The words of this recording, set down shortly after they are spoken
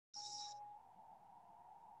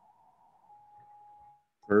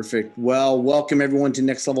Perfect. Well, welcome everyone to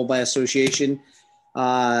Next Level by Association.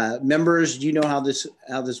 Members, you know how this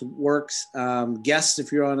works. Guests,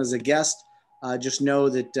 if you're on as a guest, just know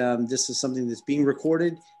that this is something that's being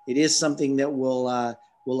recorded. It is something that will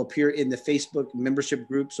appear in the Facebook membership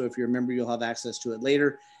group. So if you're a member, you'll have access to it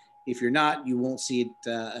later. If you're not, you won't see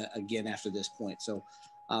it again after this point. So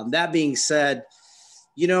that being said,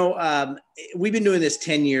 you know, we've been doing this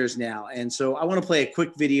 10 years now. And so I want to play a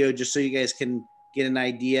quick video just so you guys can get an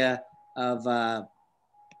idea of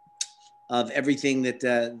everything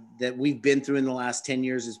that we've been through in the last 10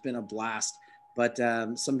 years. It's been a blast, but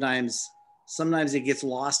sometimes it gets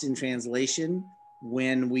lost in translation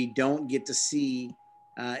when we don't get to see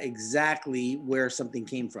exactly where something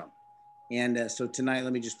came from. And so tonight,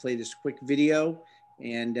 let me just play this quick video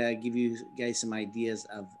and give you guys some ideas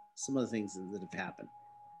of some of the things that have happened.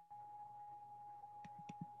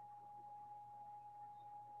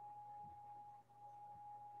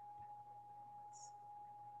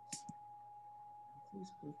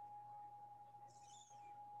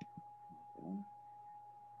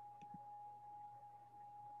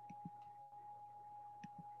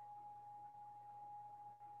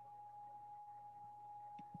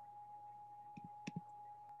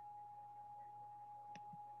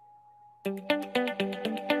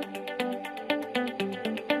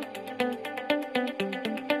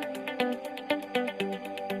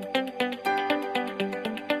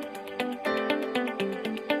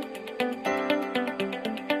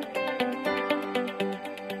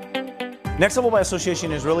 Next Level by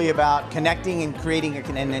Association is really about connecting and creating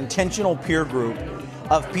an intentional peer group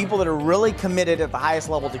of people that are really committed at the highest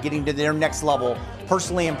level to getting to their next level,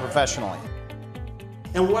 personally and professionally.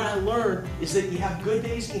 And what I learned is that you have good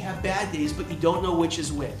days and you have bad days, but you don't know which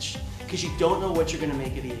is which, because you don't know what you're going to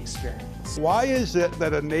make of the experience. Why is it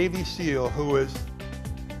that a Navy SEAL who has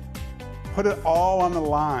put it all on the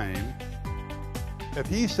line, if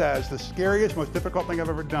he says the scariest, most difficult thing I've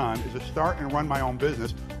ever done is to start and run my own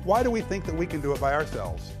business, why do we think that we can do it by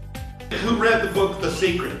ourselves? Who read the book, The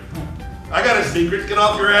Secret? I got a secret. Get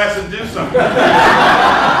off your ass and do something.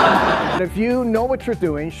 If you know what you're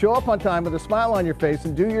doing, show up on time with a smile on your face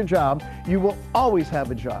and do your job, you will always have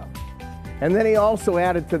a job. And then he also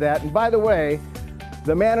added to that, and by the way,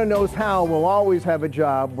 the man who knows how will always have a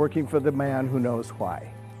job working for the man who knows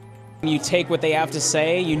why. You take what they have to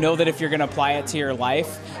say, you know that if you're going to apply it to your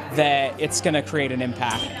life, that it's going to create an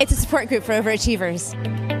impact. It's a support group for overachievers.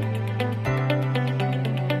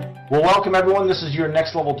 Well, welcome everyone. This is your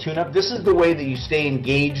Next Level Tune-Up. This is the way that you stay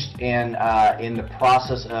engaged and in the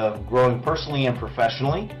process of growing personally and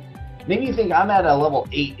professionally. Maybe you think I'm at a level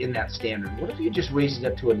 8 in that standard. What if you just raised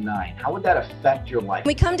it up to a 9? How would that affect your life?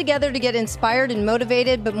 We come together to get inspired and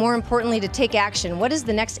motivated, but more importantly, to take action. What is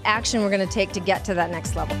the next action we're going to take to get to that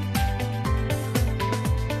next level?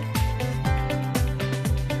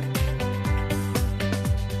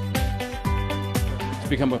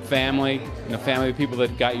 Become a family, and a family of people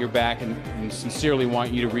that got your back and sincerely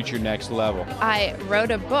want you to reach your next level. I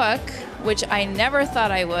wrote a book, which I never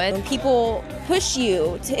thought I would. When people push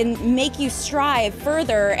you and make you strive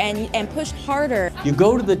further and push harder. You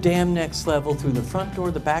go to the damn next level through the front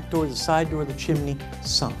door, the back door, the side door, the chimney,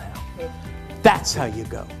 somehow. That's how you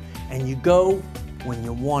go. And you go when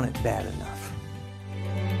you want it bad enough.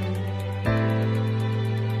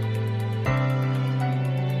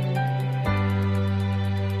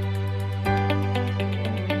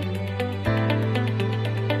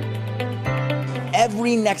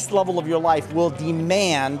 Every next level of your life will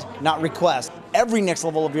demand, not request, every next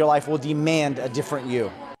level of your life will demand a different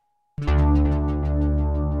you.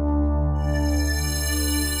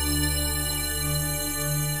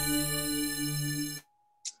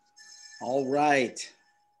 All right.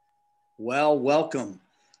 Well, welcome.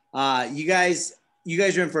 You guys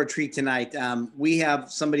are in for a treat tonight. We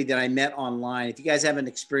have somebody that I met online. If you guys haven't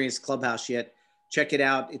experienced Clubhouse yet, check it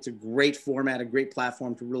out. It's a great format, a great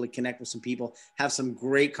platform to really connect with some people, have some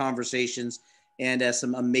great conversations, and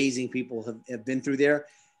some amazing people have been through there,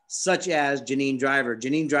 such as Janine Driver.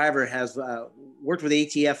 Janine Driver has worked with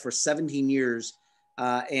ATF for 17 years,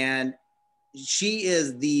 and she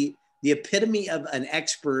is the epitome of an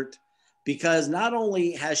expert because not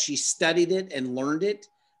only has she studied it and learned it,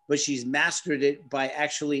 but she's mastered it by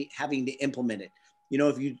actually having to implement it. You know,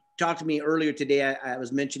 if you talked to me earlier today, I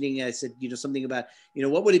was mentioning, I said, you know, something about, you know,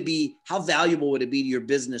 what would it be, how valuable would it be to your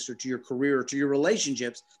business or to your career or to your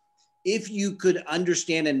relationships if you could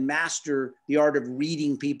understand and master the art of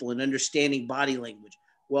reading people and understanding body language?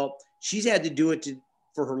 Well, she's had to do it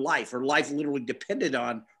for her life. Her life literally depended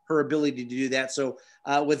on her ability to do that. So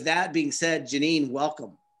with that being said, Janine,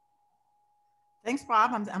 welcome. Thanks,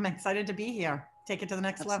 Bob. I'm excited to be here. take it to the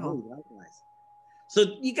next Absolutely, level. likewise. So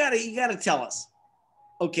you gotta tell us,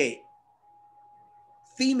 okay,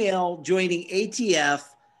 female joining ATF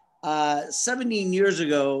 17 years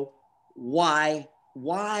ago, why,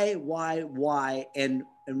 and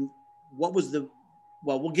what was the,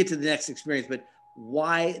 well, we'll get to the next experience, but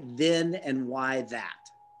why then and why that?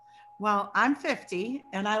 Well, I'm 50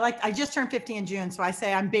 and I just turned 50 in June. So I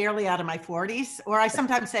say I'm barely out of my 40s, or I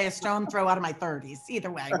sometimes say a stone throw out of my 30s. Either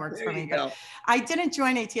way works for me. But I didn't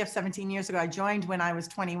join ATF 17 years ago. I joined when I was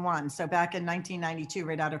 21. So back in 1992,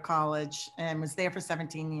 right out of college, and was there for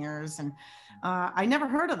 17 years. And I never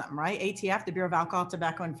heard of them, right? ATF, the Bureau of Alcohol,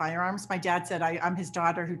 Tobacco, and Firearms. My dad said I'm his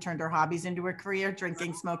daughter who turned her hobbies into a career,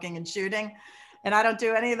 drinking, smoking, and shooting. And I don't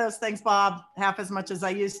do any of those things, Bob, half as much as I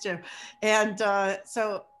used to. And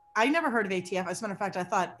so I never heard of ATF. As a matter of fact, I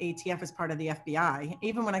thought ATF was part of the FBI.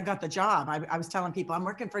 Even when I got the job, I was telling people I'm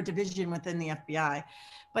working for a division within the FBI.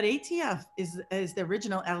 But ATF is the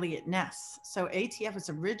original Elliott Ness. So ATF was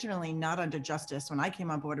originally not under Justice. When I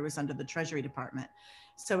came on board, it was under the Treasury Department.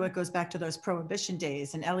 So it goes back to those Prohibition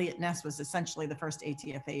days. And Elliott Ness was essentially the first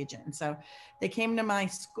ATF agent. So they came to my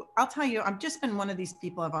school. I'll tell you, I've just been one of these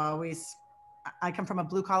people. I come from a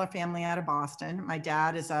blue collar family out of Boston. My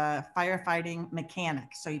dad is a firefighting mechanic.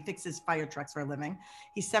 So he fixes fire trucks for a living.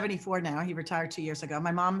 He's 74 now. He retired 2 years ago.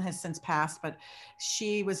 My mom has since passed, but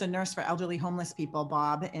she was a nurse for elderly homeless people,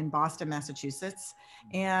 Bob, in Boston, Massachusetts.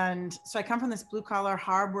 And so I come from this blue collar,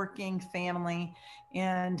 hardworking family.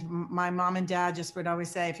 And my mom and dad just would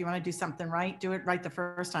always say, if you want to do something right, do it right the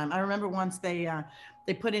first time. I remember once they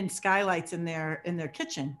put in skylights in their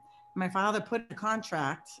kitchen. My father put a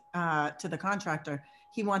contract to the contractor.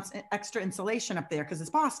 He wants extra insulation up there because it's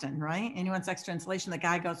Boston, right? And he wants extra insulation. The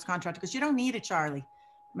guy goes to contractor because you don't need it, Charlie.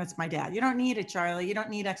 That's my dad. You don't need it, Charlie. You don't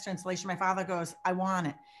need extra insulation. My father goes, I want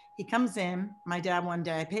it. He comes in, my dad one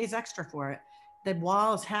day pays extra for it. The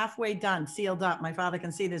wall is halfway done, sealed up. My father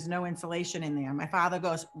can see there's no insulation in there. My father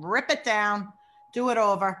goes, rip it down. Do it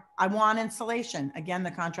over. I want insulation. Again,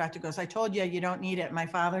 the contractor goes, I told you, you don't need it. My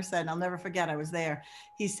father said, I'll never forget, I was there.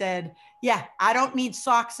 He said, yeah, I don't need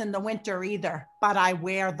socks in the winter either, but I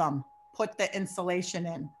wear them. Put the insulation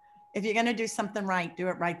in. If you're going to do something right, do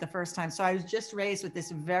it right the first time. So I was just raised with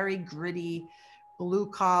this very gritty, blue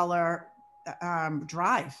collar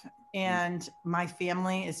drive. And my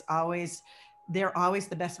family is they're always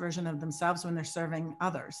the best version of themselves when they're serving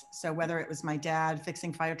others. So whether it was my dad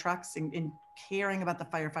fixing fire trucks and caring about the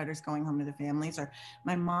firefighters going home to their families, or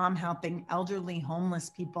my mom helping elderly homeless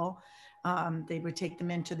people, they would take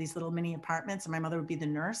them into these little mini apartments, and my mother would be the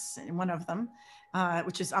nurse in one of them,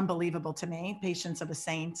 which is unbelievable to me, patience of a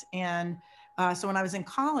saint. And so when I was in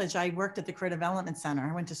college, I worked at the Career Development Center.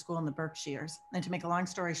 I went to school in the Berkshires. And to make a long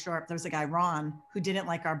story short, there was a guy, Ron, who didn't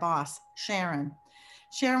like our boss, Sharon.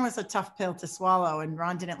 Sharon was a tough pill to swallow, and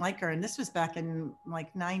Ron didn't like her. And this was back in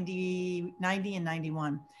like 90 and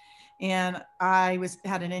 91. And I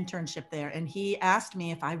had an internship there, and he asked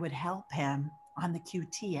me if I would help him on the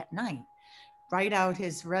QT at night, write out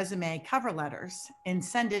his resume cover letters and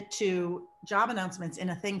send it to job announcements in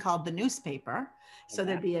a thing called the newspaper. So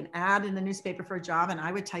there'd be an ad in the newspaper for a job, and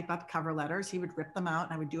I would type up cover letters. He would rip them out,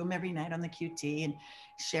 and I would do them every night on the QT. And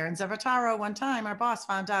Sharon Zavataro, one time, our boss,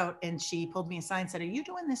 found out, and she pulled me aside and said, are you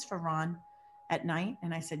doing this for Ron at night?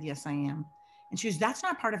 And I said, yes, I am. And she was, that's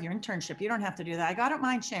not part of your internship. You don't have to do that. I go, I don't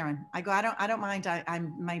mind, Sharon. I go, I don't mind.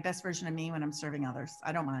 I'm my best version of me when I'm serving others.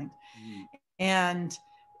 I don't mind. And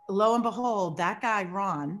lo and behold, that guy,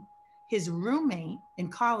 Ron, his roommate in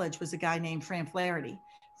college was a guy named Fran Flaherty.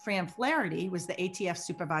 Fran Flaherty was the ATF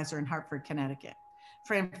supervisor in Hartford, Connecticut.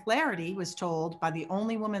 Fran Flaherty was told by the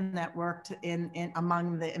only woman that worked in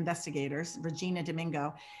among the investigators, Regina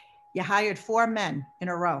Domingo, you hired 4 men in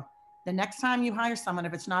a row. The next time you hire someone,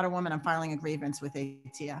 if it's not a woman, I'm filing a grievance with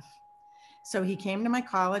ATF. So he came to my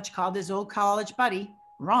college, called his old college buddy,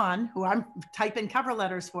 Ron, who I'm typing cover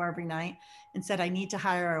letters for every night, and said, I need to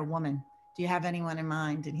hire a woman. Do you have anyone in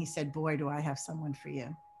mind? And he said, boy, do I have someone for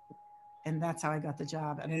you. And that's how I got the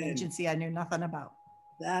job at an agency I knew nothing about.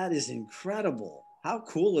 That is incredible. How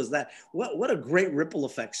cool is that? What a great ripple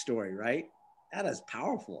effect story, right? That is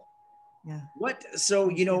powerful. Yeah. So,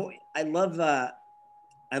 you know, I love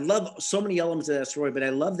so many elements of that story, but I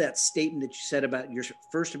love that statement that you said about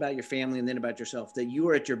your family and then about yourself, that you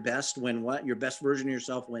are at your best when what? Your best version of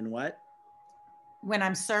yourself when what? When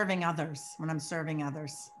I'm serving others,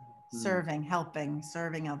 serving, helping,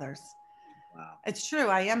 serving others. Wow. It's true.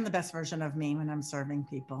 I am the best version of me when I'm serving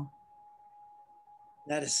people.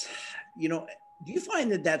 That is, you know, do you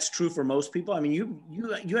find that that's true for most people? I mean,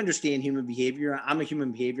 you understand human behavior. I'm a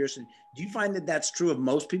human behaviorist. And do you find that that's true of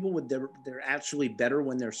most people? They're actually better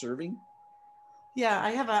when they're serving? Yeah,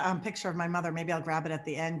 I have a picture of my mother. Maybe I'll grab it at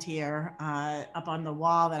the end here, up on the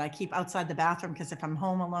wall that I keep outside the bathroom, because if I'm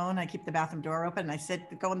home alone, I keep the bathroom door open and I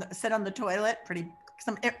sit on the toilet.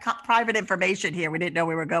 Some private information here. We didn't know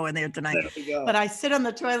we were going there tonight. There we go. But I sit on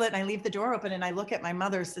the toilet and I leave the door open and I look at my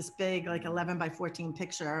mother's, this big, like 11 by 14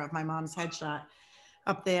 picture of my mom's headshot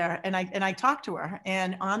up there. And I talk to her.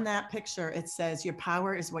 And on that picture, it says, "Your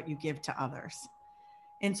power is what you give to others."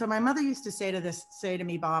 And so my mother used to say to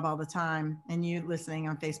me, Bob, all the time, and you listening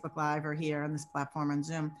on Facebook Live or here on this platform on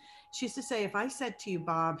Zoom, she used to say, if I said to you,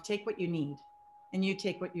 Bob, take what you need, and you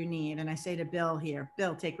take what you need, and I say to Bill here,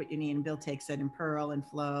 Bill, take what you need, and Bill takes it, and Pearl and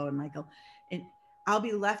Flo and Michael, and I'll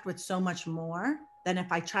be left with so much more than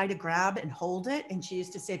if I try to grab and hold it. And she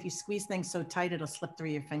used to say, if you squeeze things so tight, it'll slip through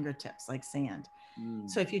your fingertips like sand.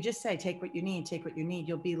 So if you just say, take what you need,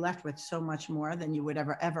 you'll be left with so much more than you would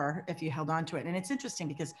ever if you held on to it. And it's interesting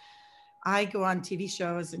because I go on TV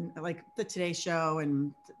shows and like the Today Show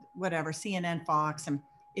and whatever, CNN, Fox, and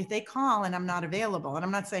if they call and I'm not available, and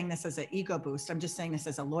I'm not saying this as an ego boost, I'm just saying this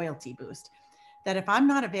as a loyalty boost, that if I'm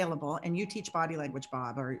not available and you teach body language,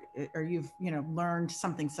 Bob, or you've, learned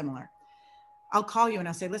something similar, I'll call you and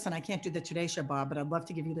I'll say, listen, I can't do the Today Show, Bob, but I'd love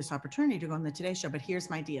to give you this opportunity to go on the Today Show. But here's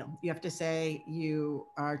my deal. You have to say you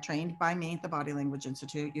are trained by me at the Body Language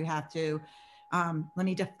Institute. You have to, let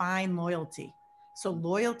me define loyalty. So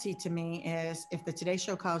loyalty to me is if the Today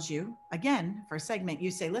Show calls you, again, for a segment,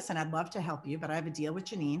 you say, listen, I'd love to help you, but I have a deal with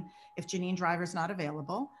Janine. If Janine Driver's not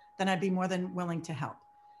available, then I'd be more than willing to help.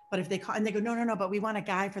 But if they call and they go, no, but we want a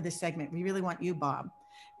guy for this segment. We really want you, Bob.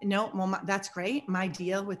 No, well, that's great. My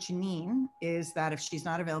deal with Janine is that if she's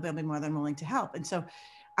not available, I'll be more than willing to help. And so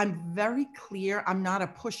I'm very clear. I'm not a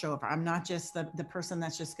pushover. I'm not just the person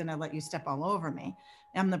that's just going to let you step all over me.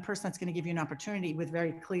 I'm the person that's going to give you an opportunity with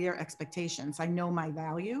very clear expectations. I know my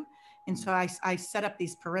value. And so I set up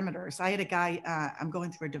these perimeters. I had a guy, I'm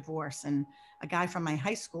going through a divorce, and a guy from my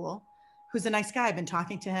high school who's a nice guy. I've been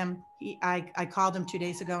talking to him. I called him 2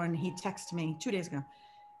 days ago and he texted me 2 days ago.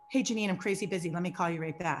 Hey, Janine, I'm crazy busy. Let me call you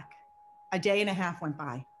right back. A day and a half went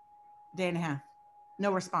by. Day and a half.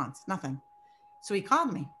 No response, nothing. So he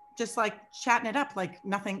called me, just like chatting it up, like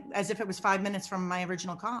nothing, as if it was 5 minutes from my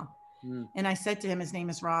original call. And I said to him, his name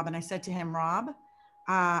is Rob. And I said to him, Rob,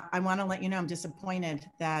 I want to let you know I'm disappointed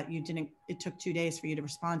that it took 2 days for you to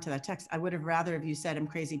respond to that text. I would have rather if you said, I'm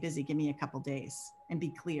crazy busy, give me a couple days and be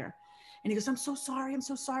clear. And he goes, I'm so sorry,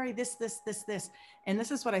 this. And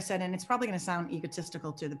this is what I said, and it's probably going to sound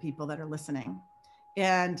egotistical to the people that are listening.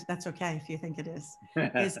 And that's okay if you think it is.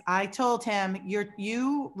 Is I told him,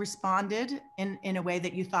 you responded in a way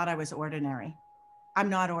that you thought I was ordinary. I'm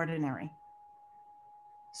not ordinary.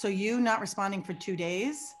 So you not responding for 2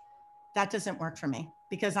 days, that doesn't work for me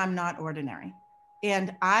because I'm not ordinary.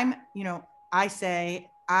 And I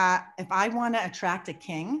say, if I want to attract a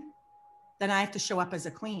king, then I have to show up as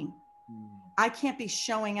a queen. I can't be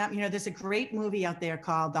showing up. There's a great movie out there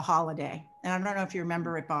called The Holiday. And I don't know if you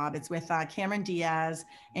remember it, Bob. It's with Cameron Diaz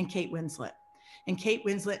and Kate Winslet. And Kate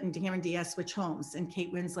Winslet and Cameron Diaz switch homes. And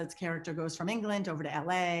Kate Winslet's character goes from England over to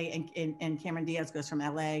LA. And Cameron Diaz goes from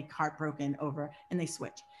LA, heartbroken, over, and they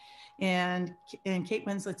switch. And Kate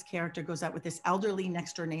Winslet's character goes out with this elderly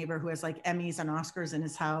next door neighbor who has like Emmys and Oscars in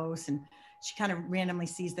his house. And she kind of randomly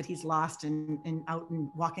sees that he's lost and out and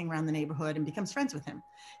walking around the neighborhood and becomes friends with him.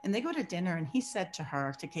 And they go to dinner and he said to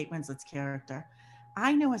her, to Kate Winslet's character,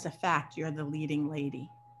 I know as a fact you're the leading lady,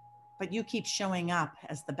 but you keep showing up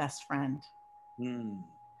as the best friend.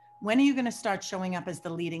 When are you going to start showing up as the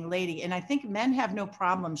leading lady? And I think men have no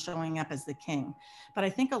problem showing up as the king. But I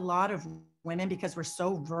think a lot of women, because we're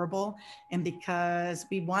so verbal and because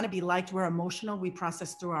we want to be liked, we're emotional, we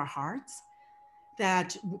process through our hearts,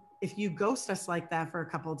 that if you ghost us like that for a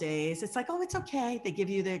couple of days, it's like, oh, it's okay. They give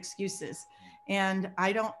you the excuses. And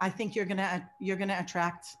I think you're going to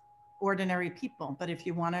attract ordinary people. But if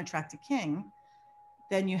you want to attract a king,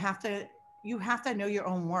 then you have to know your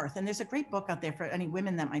own worth. And there's a great book out there for any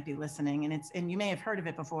women that might be listening. And you may have heard of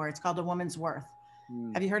it before. It's called A Woman's Worth.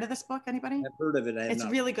 Have you heard of this book? Anybody? I've heard of it. It's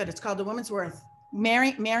really good. It's called A Woman's Worth.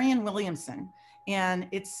 Marianne Williamson. And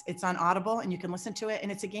it's on Audible and you can listen to it.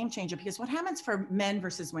 And it's a game changer because what happens for men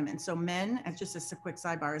versus women? So men, just as a quick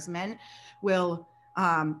sidebar, is men will,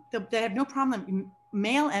 they have no problem.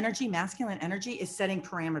 Male energy, masculine energy is setting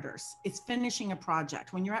parameters. It's finishing a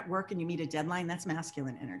project. When you're at work and you meet a deadline, that's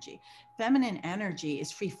masculine energy. Feminine energy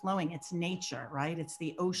is free flowing. It's nature, right? It's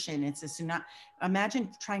the ocean. It's a tsunami. Imagine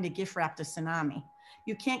trying to gift wrap a tsunami.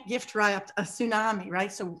 You can't gift wrap a tsunami,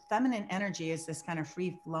 right? So feminine energy is this kind of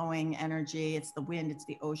free flowing energy. It's the wind, it's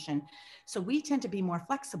the ocean. So we tend to be more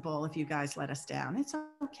flexible if you guys let us down. It's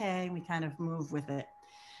okay. We kind of move with it.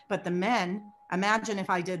 But the men, imagine if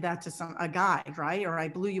I did that to a guy, right? Or I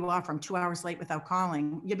blew you off from 2 hours late without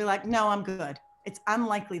calling. You'd be like, no, I'm good. It's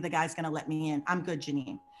unlikely the guy's going to let me in. I'm good,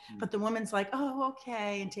 Janine. But the woman's like, oh,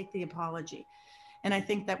 okay, and take the apology. And I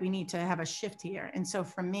think that we need to have a shift here. And so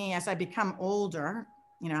for me, as I become older,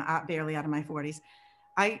 you know, barely out of my 40s,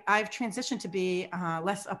 I've transitioned to be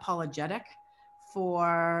less apologetic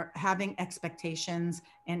for having expectations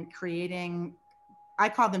and creating, I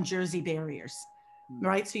call them Jersey barriers,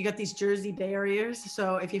 right? So you got these Jersey barriers.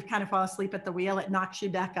 So if you kind of fall asleep at the wheel, it knocks you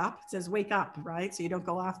back up. It says, wake up, right? So you don't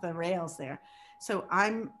go off the rails there. So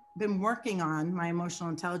I'm been working on my emotional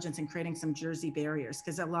intelligence and creating some Jersey barriers,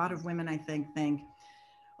 because a lot of women, I think,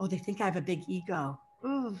 oh, they think I have a big ego.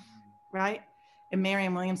 Ooh, right? And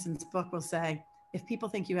Marianne Williamson's book will say, if people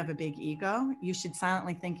think you have a big ego, you should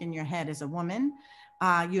silently think in your head as a woman,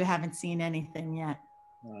 you haven't seen anything yet.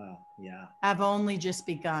 Yeah. I've only just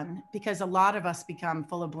begun, because a lot of us become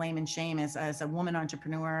full of blame and shame as a woman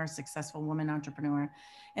entrepreneur, successful woman entrepreneur.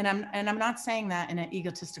 And I'm not saying that in an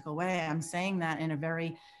egotistical way. I'm saying that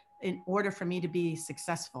in order for me to be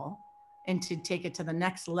successful and to take it to the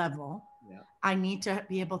next level, I need to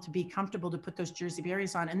be able to be comfortable to put those Jersey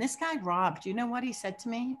barriers on. And this guy, Rob, do you know what he said to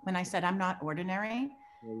me when I said, I'm not ordinary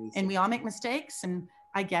and we all make mistakes and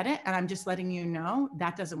I get it. And I'm just letting you know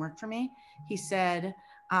that doesn't work for me. He said,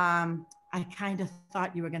 I kind of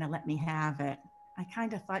thought you were going to let me have it. I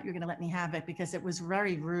kind of thought you were going to let me have it because it was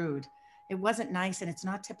very rude. It wasn't nice and it's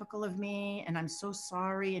not typical of me. And I'm so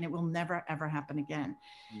sorry. And it will never, ever happen again.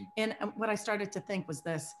 And what I started to think was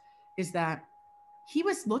is that he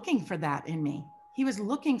was looking for that in me. He was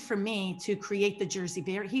looking for me to create the Jersey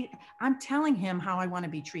barrier. I'm telling him how I want to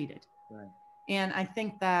be treated. Right. And I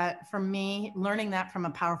think that for me, learning that from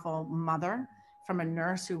a powerful mother, from a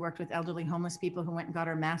nurse who worked with elderly homeless people, who went and got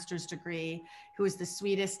her master's degree, who was the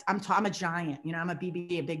sweetest. I'm a giant, you know, I'm a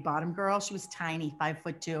BB, a big bottom girl. She was tiny,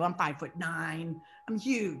 5'2". I'm 5'9". I'm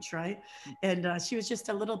huge, right? And she was just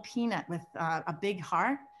a little peanut with a big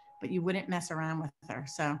heart, but you wouldn't mess around with her.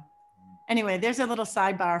 So anyway, there's a little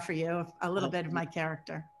sidebar for you, a little bit of my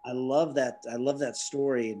character. I love that. I love that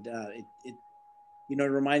story. And it you know,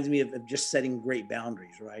 it reminds me of just setting great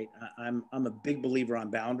boundaries, right? I'm a big believer on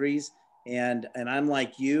boundaries. And I'm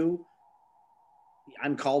like you,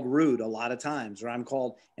 I'm called rude a lot of times, or I'm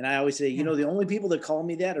called, and I always say, you know, the only people that call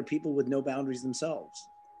me that are people with no boundaries themselves.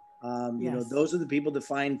 You know, those are the people that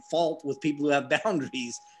find fault with people who have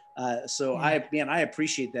boundaries. So I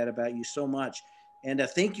appreciate that about you so much. And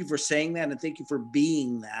thank you for saying that. And thank you for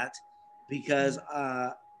being that, because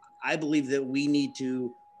I believe that we need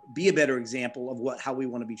to be a better example of how we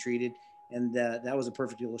want to be treated. And that was a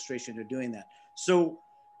perfect illustration of doing that. So,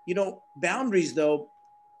 you know, boundaries, though,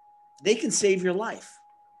 they can save your life.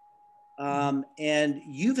 And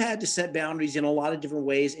you've had to set boundaries in a lot of different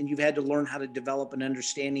ways, and you've had to learn how to develop an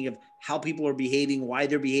understanding of how people are behaving, why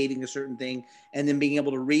they're behaving a certain thing, and then being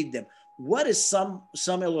able to read them. What is some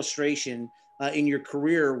illustration in your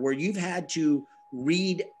career where you've had to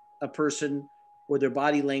read a person or their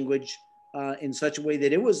body language in such a way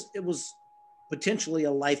that it was potentially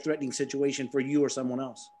a life-threatening situation for you or someone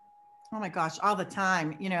else? Oh my gosh, all the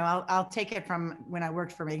time. You know, I'll take it from when I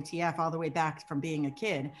worked for ATF all the way back from being a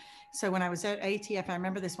kid. So when I was at ATF, I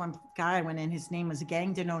remember this one guy went in, his name was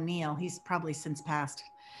Gangden O'Neill. He's probably since passed.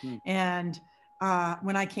 And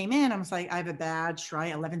when I came in, I was like, I have a badge, right?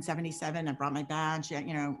 1177. I brought my badge.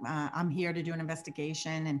 You know, I'm here to do an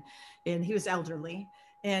investigation. And he was elderly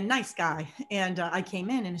and nice guy. And I came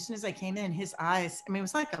in, and as soon as I came in, his eyes, I mean, it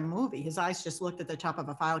was like a movie. His eyes just looked at the top of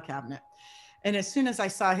a file cabinet. And as soon as I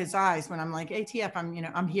saw his eyes, when I'm like, ATF,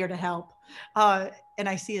 I'm here to help. And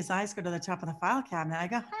I see his eyes go to the top of the file cabinet. I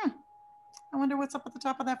go, I wonder what's up at the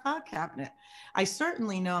top of that file cabinet. I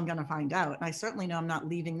certainly know I'm going to find out. And I certainly know I'm not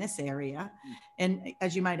leaving this area. And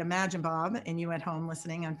as you might imagine, Bob, and you at home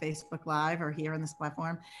listening on Facebook Live or here on this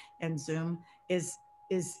platform and Zoom, is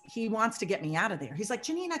he wants to get me out of there. He's like,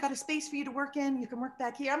 Janine, I got a space for you to work in. You can work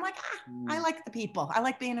back here. I'm like, I like the people. I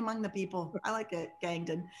like being among the people. I like it,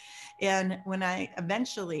 Gangden. And when I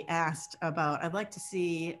eventually asked about, I'd like to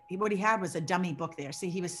see, what he had was a dummy book there. See,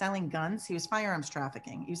 he was selling guns. He was firearms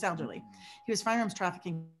trafficking. He was elderly. He was firearms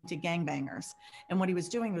trafficking to gangbangers. And what he was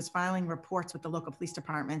doing was filing reports with the local police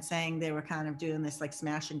department saying they were kind of doing this like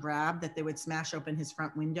smash and grab, that they would smash open his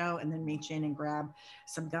front window and then reach in and grab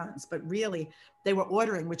some guns. But really, they were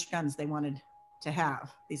ordering which guns they wanted to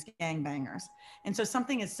have, these gangbangers. And so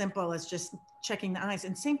something as simple as just checking the eyes.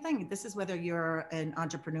 And same thing, this is whether you're an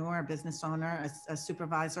entrepreneur, a business owner, a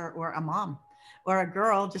supervisor, or a mom, or a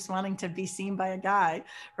girl just wanting to be seen by a guy,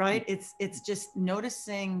 right? It's just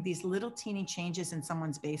noticing these little teeny changes in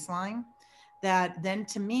someone's baseline that then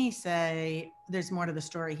to me say, there's more to the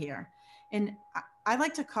story here. And I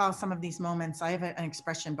like to call some of these moments, I have an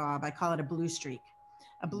expression, Bob, I call it a blue streak.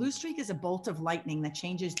 A blue streak is a bolt of lightning that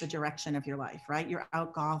changes the direction of your life, right? You're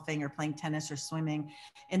out golfing or playing tennis or swimming,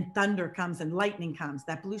 and thunder comes and lightning comes.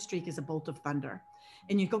 That blue streak is a bolt of thunder.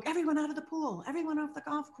 And you go, everyone out of the pool, everyone off the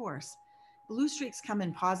golf course. Blue streaks come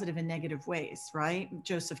in positive and negative ways, right?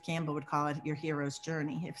 Joseph Campbell would call it your hero's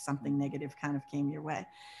journey if something negative kind of came your way.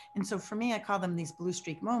 And so for me, I call them these blue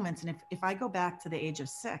streak moments. And if I go back to the age of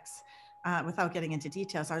 6, without getting into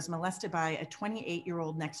details, I was molested by a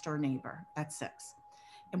 28-year-old next door neighbor at 6.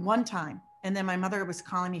 And one time, and then my mother was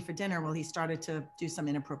calling me for dinner. Well, he started to do some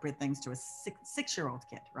inappropriate things to a 6-year-old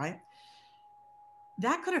kid, right?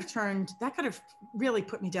 That could have really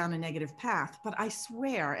put me down a negative path. But I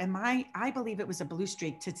swear, and I believe it was a blue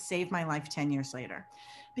streak to save my life 10 years later.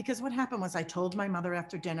 Because what happened was I told my mother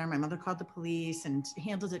after dinner, my mother called the police and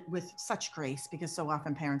handled it with such grace, because so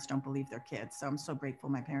often parents don't believe their kids. So I'm so grateful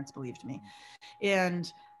my parents believed me.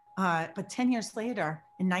 And but 10 years later,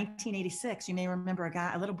 in 1986, you may remember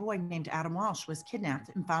a little boy named Adam Walsh was kidnapped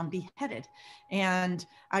and found beheaded. And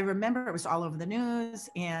I remember it was all over the news,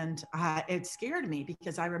 and it scared me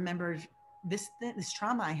because I remembered this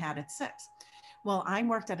trauma I had at 6. Well, I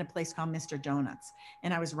worked at a place called Mr. Donuts,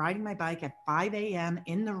 and I was riding my bike at 5 a.m.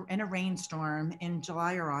 in a rainstorm in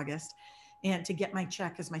July or August, and to get my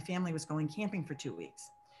check because my family was going camping for 2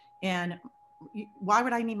 weeks. And why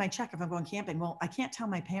would I need my check if I'm going camping? Well, I can't tell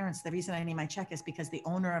my parents the reason I need my check is because the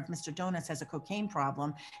owner of Mr. Donuts has a cocaine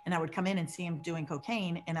problem, and I would come in and see him doing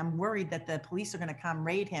cocaine, and I'm worried that the police are going to come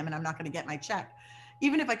raid him and I'm not going to get my check.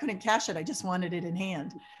 Even if I couldn't cash it, I just wanted it in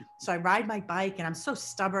hand. So I ride my bike, and I'm so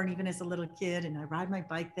stubborn even as a little kid, and I ride my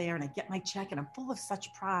bike there and I get my check, and I'm full of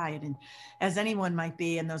such pride, and as anyone might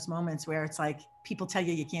be in those moments where it's like people tell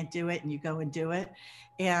you can't do it and you go and do it.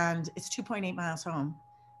 And it's 2.8 miles home.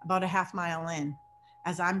 About a half mile in,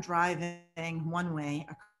 as I'm driving one way,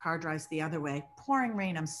 a car drives the other way, pouring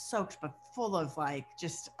rain, I'm soaked, but full of like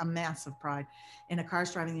just a massive pride. And a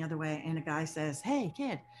car's driving the other way, and a guy says, "Hey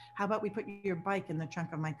kid, how about we put your bike in the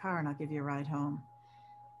trunk of my car and I'll give you a ride home?"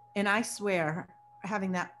 And I swear,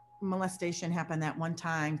 having that molestation happen that one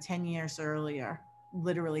time 10 years earlier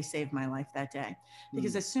literally saved my life that day.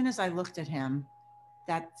 Because as soon as I looked at him,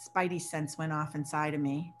 that spidey sense went off inside of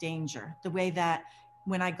me, danger. The way that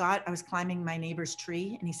when I was climbing my neighbor's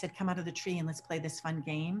tree, and he said, "Come out of the tree and let's play this fun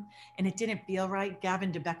game." And it didn't feel right.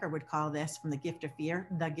 Gavin DeBecker would call this, from the gift of fear,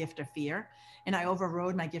 the gift of fear. And I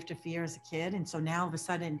overrode my gift of fear as a kid. And so now all of a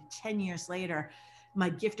sudden, 10 years later, my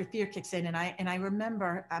gift of fear kicks in. And I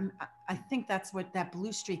remember, I think that's what that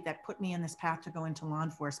blue streak that put me in this path to go into law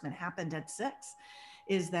enforcement happened at 6,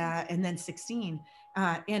 is that, and then 16.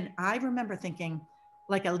 And I remember thinking,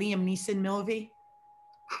 like a Liam Neeson movie,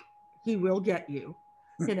 he will get you.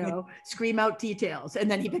 Scream out details.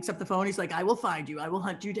 And then he picks up the phone. He's like, "I will find you. I will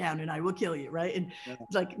hunt you down and I will kill you." Right. And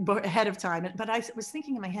like ahead of time. But I was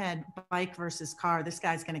thinking in my head, bike versus car, this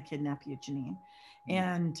guy's going to kidnap you, Janine.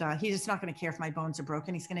 And he's just not going to care if my bones are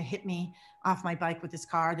broken. He's going to hit me off my bike with his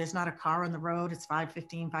car. There's not a car on the road. It's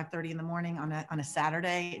 5:15, 5:30 in the morning on a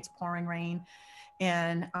Saturday. It's pouring rain.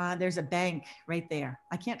 And there's a bank right there.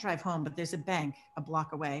 I can't drive home, but there's a bank a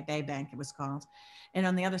block away, Bay Bank it was called. And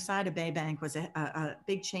on the other side of Bay Bank was a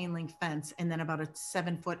big chain link fence, and then about a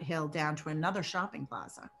 7-foot hill down to another shopping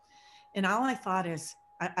plaza. And all I thought is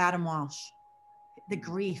Adam Walsh, the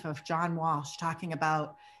grief of John Walsh talking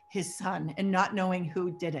about his son and not knowing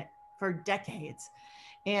who did it for decades.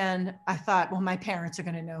 And I thought, well, my parents are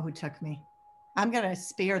going to know who took me. I'm going to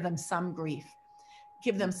spare them some grief.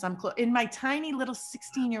 Give them some clue in my tiny little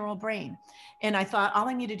 16-year-old brain. And I thought, all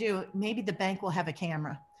I need to do, maybe the bank will have a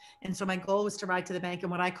camera. And so my goal was to ride to the bank,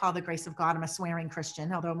 and what I call the grace of God, I'm a swearing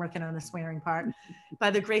Christian, although I'm working on the swearing part.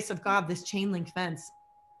 By the grace of God, this chain link fence,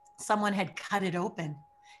 someone had cut it open.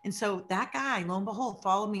 And so that guy, lo and behold,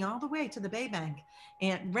 followed me all the way to the Bay Bank,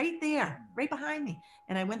 and right there, right behind me.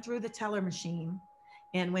 And I went through the teller machine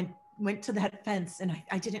and went to that fence. And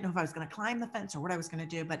I didn't know if I was going to climb the fence or what I was going to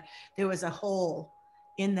do, but there was a hole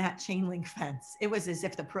in that chain link fence. It was as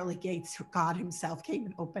if the pearly gates, God himself came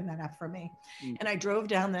and opened that up for me. And I drove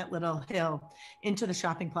down that little hill into the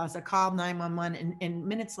shopping plaza, called 911, and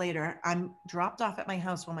minutes later, I'm dropped off at my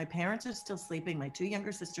house while my parents are still sleeping. My 2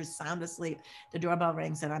 younger sisters sound asleep. The doorbell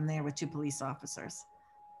rings and I'm there with 2 police officers.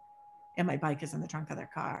 And my bike is in the trunk of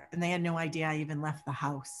their car. And they had no idea I even left the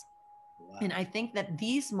house. Wow. And I think that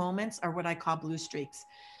these moments are what I call blue streaks.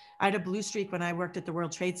 I had a blue streak when I worked at the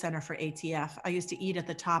World Trade Center for ATF. I used to eat at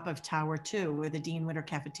the top of Tower 2 where the Dean Witter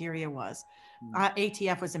cafeteria was.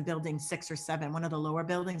 ATF was in building 6 or 7, one of the lower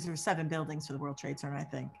buildings. There were 7 buildings for the World Trade Center, I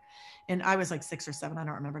think. And I was like 6 or 7, I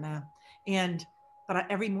don't remember now. But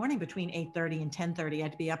every morning between 8:30 and 10:30, I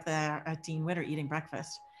had to be up there at Dean Witter eating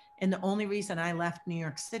breakfast. And the only reason I left New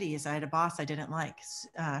York City is I had a boss I didn't like.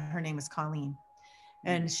 Her name was Colleen.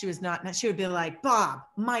 And she would be like, Bob,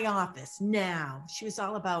 my office now. She was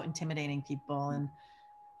all about intimidating people. And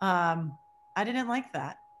I didn't like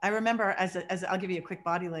that. I remember as I'll give you a quick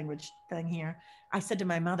body language thing here. I said to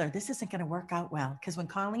my mother, this isn't going to work out well. Because when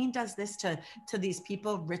Colleen does this to these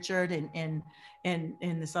people, Richard and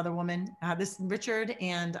this other woman, this Richard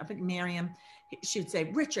and I think Miriam, she would say,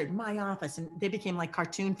 Richard, my office. And they became like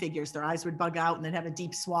cartoon figures. Their eyes would bug out and they'd have a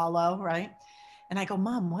deep swallow, right? And I go,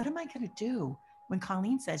 Mom, what am I going to do when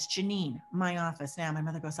Colleen says, Janine, my office now? My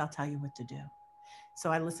mother goes, I'll tell you what to do.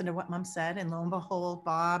 So I listened to what Mom said, and lo and behold,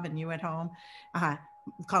 Bob and you at home,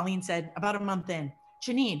 Colleen said about a month in,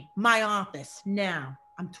 Janine, my office now.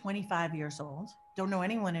 I'm 25 years old. Don't know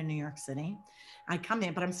anyone in New York City. I come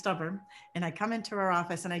in, but I'm stubborn. And I come into her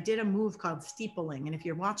office and I did a move called steepling. And if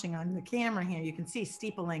you're watching on the camera here, you can see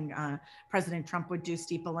steepling. President Trump would do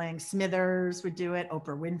steepling. Smithers would do it.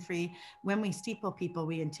 Oprah Winfrey. When we steeple people,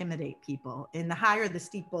 we intimidate people. And the higher the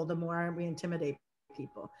steeple, the more we intimidate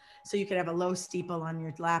people. So you could have a low steeple on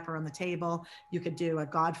your lap or on the table. You could do a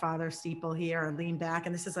Godfather steeple here or lean back.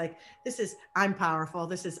 And this is I'm powerful.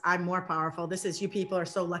 This is I'm more powerful. This is you people are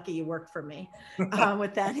so lucky you work for me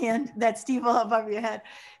with that hand, that steeple above your head.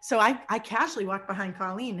 So I casually walked behind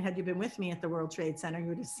Colleen. Had you been with me at the World Trade Center, you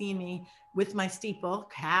would have seen me with my steeple,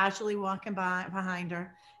 casually walking behind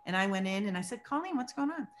her. And I went in and I said, Colleen, what's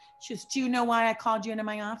going on? She goes, do you know why I called you into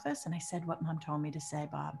my office? And I said what Mom told me to say,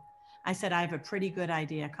 Bob. I said, I have a pretty good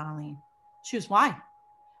idea, Colleen. She was, why?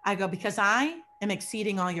 I go, because I am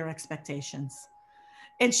exceeding all your expectations.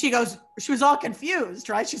 And she goes, she was all confused,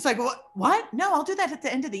 right? She's like, what? No, I'll do that at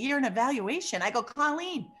the end of the year in evaluation. I go,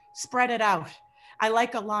 Colleen, spread it out. I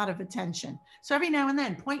like a lot of attention. So every now and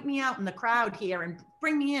then, point me out in the crowd here and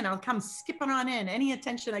bring me in. I'll come skipping on in. Any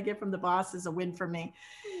attention I get from the boss is a win for me.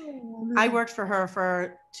 I worked for her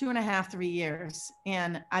for 2.5, 3 years.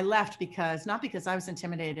 And I left not because I was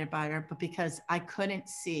intimidated by her, but because I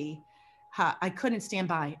couldn't I couldn't stand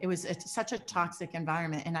by. It was such a toxic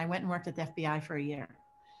environment. And I went and worked at the FBI for a year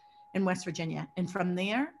in West Virginia. And from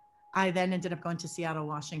there, I then ended up going to Seattle,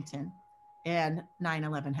 Washington, and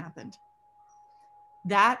 9/11 happened.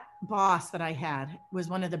 That boss that I had was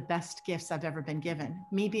one of the best gifts I've ever been given.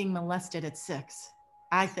 Me being molested at 6,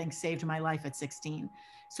 I think saved my life at 16.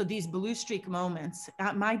 So these blue streak moments,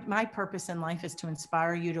 my purpose in life is to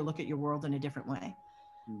inspire you to look at your world in a different way,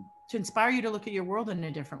 to inspire you to look at your world in a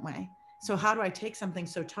different way. So how do I take something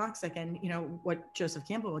so toxic and, what Joseph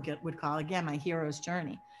Campbell would call, again, my hero's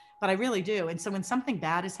journey, but I really do. And so when something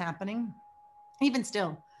bad is happening, even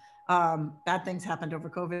still, bad things happened over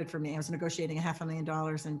COVID for me. I was negotiating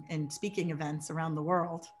 $500,000 in speaking events around the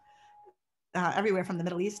world, everywhere from the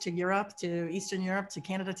Middle East to Europe, to Eastern Europe, to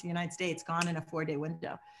Canada, to the United States, gone in a 4-day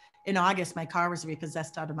window. In August, my car was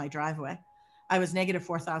repossessed out of my driveway. I was negative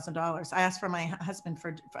 $4,000. I asked for my husband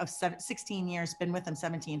of 16 years, been with him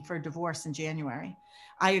 17, for a divorce in January.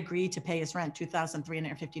 I agreed to pay his rent,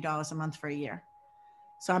 $2,350 a month for a year.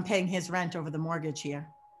 So I'm paying his rent over the mortgage here.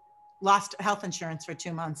 Lost health insurance for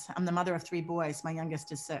 2 months. I'm the mother of 3 boys. My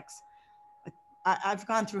youngest is 6. I've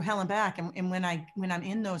gone through hell and back. And when I'm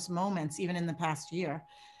in those moments, even in the past year,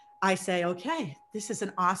 I say, okay, this is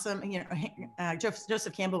an awesome,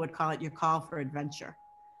 Joseph Campbell would call it your call for adventure.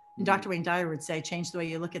 And Dr. Wayne Dyer would say, change the way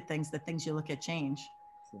you look at things, the things you look at change.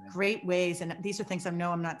 Great ways. And these are things I'm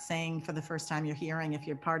not saying for the first time you're hearing if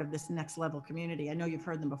you're part of this next level community. I know you've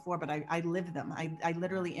heard them before, but I live them. I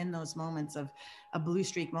literally, in those moments of a blue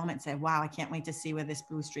streak moment, say, wow, I can't wait to see where this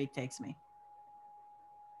blue streak takes me.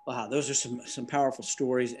 Wow, those are some powerful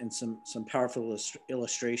stories and some powerful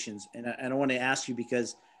illustrations. And I want to ask you,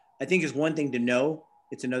 because I think it's one thing to know,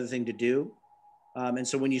 it's another thing to do. And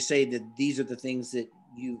so when you say that these are the things that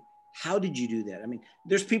how did you do that? I mean,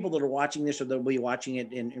 there's people that are watching this, or they'll be watching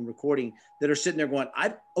it in recording, that are sitting there going,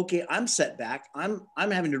 I'm set back. I'm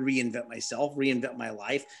having to reinvent myself, reinvent my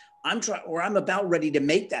life. I'm about ready to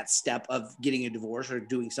make that step of getting a divorce or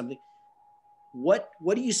doing something. What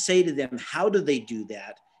do you say to them? How do they do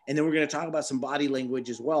that? And then we're going to talk about some body language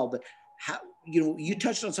as well. But how, you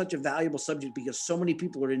touched on such a valuable subject, because so many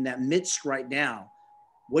people are in that midst right now.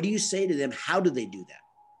 What do you say to them? How do they do that?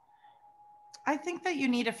 I think that you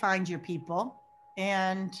need to find your people.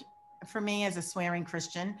 And for me, as a swearing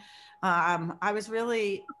Christian, I was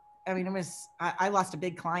really I mean, I lost a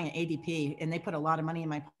big client, ADP, and they put a lot of money in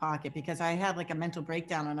my pocket because I had like a mental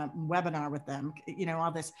breakdown on a webinar with them, you know,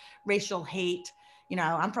 all this racial hate. You know,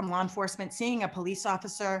 I'm from law enforcement. Seeing a police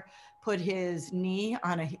officer put his knee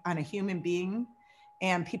on a human being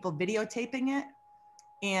and people videotaping it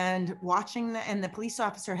and watching and the police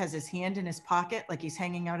officer has his hand in his pocket like he's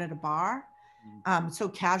hanging out at a bar, so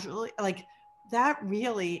casually, like that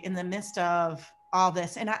really in the midst of all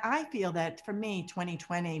this. And I feel that for me,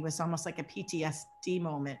 2020 was almost like a PTSD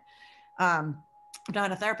moment. I'm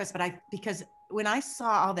not a therapist, but because when I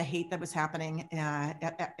saw all the hate that was happening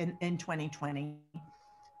in 2020,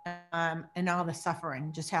 and all the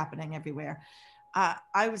suffering just happening everywhere,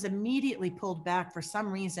 I was immediately pulled back for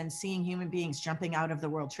some reason, seeing human beings jumping out of the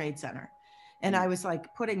World Trade Center. And I was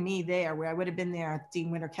like putting me there where I would have been there at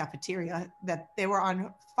Dean Winter Cafeteria, that they were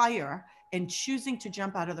on fire and choosing to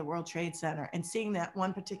jump out of the World Trade Center and seeing that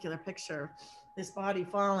one particular picture, this body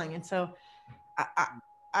falling. And so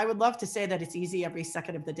I would love to say that it's easy every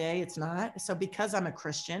second of the day. It's not. So because I'm a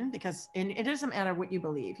Christian, and it doesn't matter what you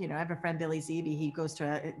believe. You know, I have a friend, Billy Zeeby, he goes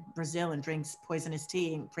to Brazil and drinks poisonous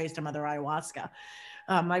tea and prays to Mother Ayahuasca.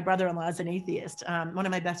 My brother-in-law is an atheist. One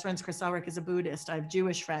of my best friends, Chris Elric, is a Buddhist. I have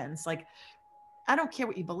Jewish friends. Like, I don't care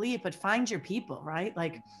what you believe, but find your people, right?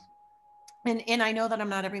 Like, and I know that I'm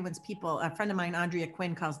not everyone's people. A friend of mine, Andrea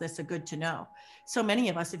Quinn, calls this a good to know. So many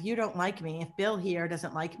of us, if you don't like me, if Bill here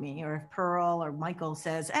doesn't like me, or if Pearl or Michael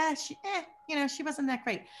says, you know, she wasn't that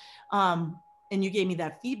great, and you gave me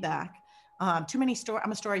that feedback, too many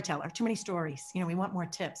I'm a storyteller, too many stories. You know, we want more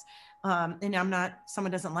tips. And I'm not,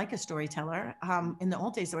 someone doesn't like a storyteller. In the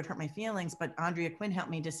old days, it would hurt my feelings, but Andrea Quinn helped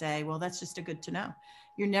me to say, well, that's just a good to know.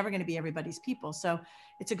 You're never going to be everybody's people. So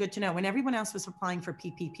it's a good to know. When everyone else was applying for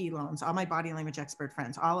PPP loans, all my body language expert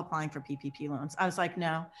friends, all applying for PPP loans, I was like,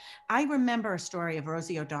 no. I remember a story of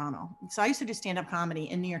Rosie O'Donnell. So I used to do stand-up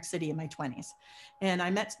comedy in New York City in my 20s. And I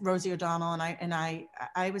met Rosie O'Donnell, and I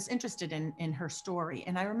was interested in her story.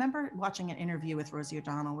 And I remember watching an interview with Rosie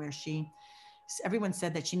O'Donnell where everyone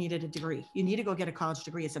said that she needed a degree. You need to go get a college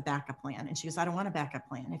degree as a backup plan. And she goes, I don't want a backup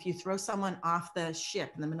plan. If you throw someone off the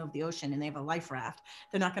ship in the middle of the ocean and they have a life raft,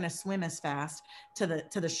 they're not going to swim as fast to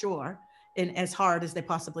the shore and as hard as they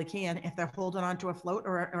possibly can if they're holding on to a float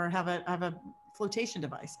or have a flotation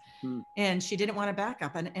device. And she didn't want a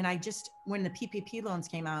backup. And I just, when the PPP loans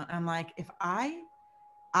came out, I'm like, if I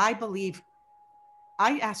asked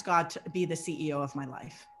God to be the CEO of my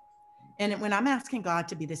life. And when I'm asking God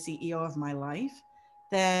to be the CEO of my life,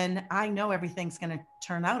 then I know everything's going to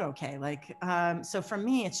turn out okay. Like, so for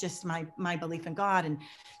me, it's just my belief in God. And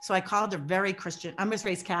so I called a very Christian. I was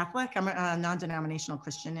raised Catholic. I'm a non-denominational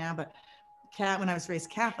Christian now, but when I was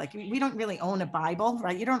raised Catholic, we don't really own a Bible,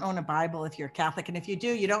 right? You don't own a Bible if you're Catholic. And if you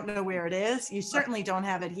do, you don't know where it is. You certainly don't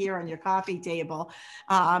have it here on your coffee table.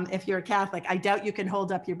 If you're a Catholic, I doubt you can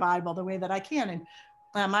hold up your Bible the way that I can. And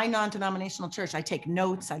my non-denominational church, I take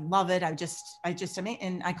notes. I love it.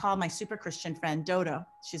 And I called my super Christian friend, Dodo.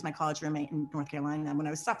 She's my college roommate in North Carolina when I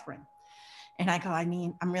was suffering. And I go,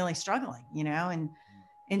 I'm really struggling, you know?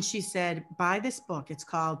 And she said, buy this book. It's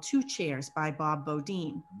called Two Chairs by Bob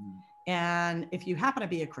Bodine. And if you happen to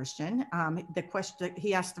be a Christian,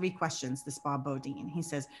 he asked 3 questions, this Bob Bodine. He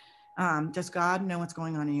says, does God know what's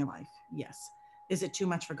going on in your life? Yes. Is it too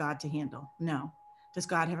much for God to handle? No. Does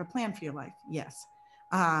God have a plan for your life? Yes.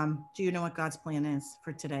 Do you know what God's plan is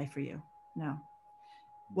for today for you? No.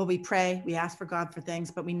 Well, we pray, we ask for God for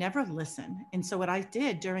things, but we never listen. And so what I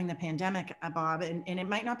did during the pandemic, Bob, and it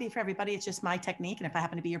might not be for everybody, it's just my technique. And if I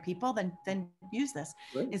happen to be your people, then use this,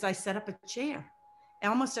 is I set up a chair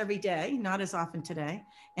almost every day, not as often today.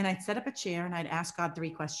 And I'd set up a chair and I'd ask God 3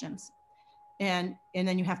 questions. And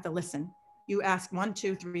then you have to listen. You ask 1,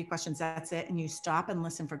 2, 3 questions, that's it. And you stop and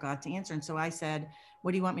listen for God to answer. And so I said,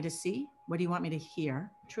 what do you want me to see? What do you want me to hear,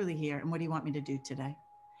 truly hear? And what do you want me to do today?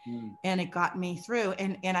 And it got me through.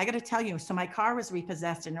 And I got to tell you, so my car was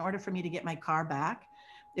repossessed. In order for me to get my car back,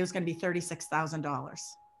 it was going to be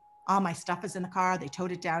 $36,000. All my stuff is in the car. They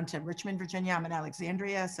towed it down to Richmond, Virginia. I'm in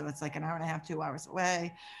Alexandria. So it's like an hour and a half, 2 hours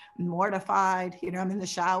away. I'm mortified. You know, I'm in the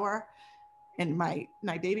shower. And my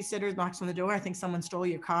babysitter knocks on the door. I think someone stole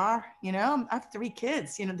your car. You know, I have 3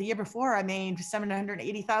 kids. You know, the year before I made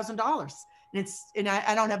 $780,000. And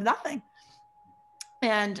I don't have nothing.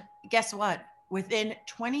 And guess what? Within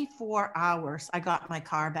 24 hours, I got my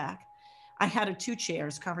car back. I had a 2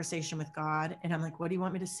 chairs conversation with God. And I'm like, what do you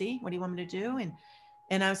want me to see? What do you want me to do?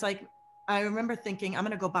 And I was like, I remember thinking, I'm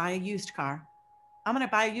going to go buy a used car. I'm going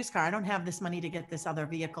to buy a used car. I don't have this money to get this other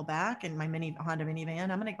vehicle back and my Honda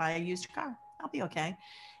minivan. I'm going to buy a used car. I'll be okay.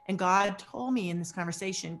 And God told me in this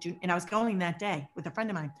conversation, and I was going that day with a friend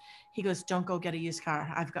of mine. He goes, don't go get a used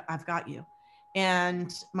car. I've got you.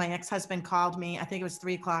 And my ex-husband called me. I think it was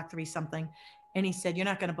 3:00, 3 something. And he said, you're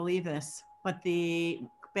not going to believe this, but the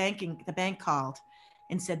bank called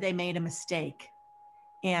and said they made a mistake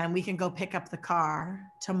and we can go pick up the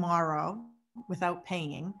car tomorrow without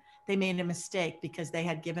paying. They made a mistake because they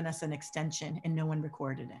had given us an extension and no one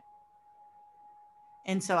recorded it.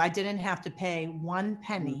 And so I didn't have to pay 1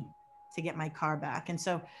 penny to get my car back. And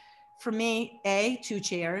so for me, A, 2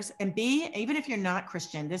 chairs, and B, even if you're not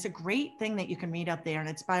Christian, there's a great thing that you can read out there, and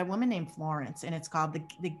it's by a woman named Florence, and it's called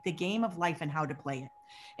the Game of Life and How to Play It.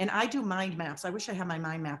 And I do mind maps. I wish I had my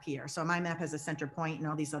mind map here. So my map has a center point and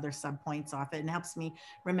all these other sub points off it, and helps me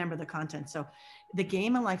remember the content. So the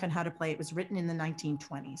Game of Life and How to Play It was written in the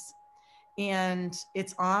 1920s. And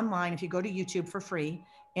it's online if you go to YouTube for free.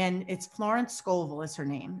 And it's Florence Scovel is her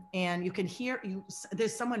name. And you can hear,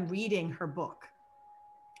 there's someone reading her book.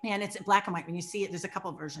 And it's black and white. When you see it, there's a couple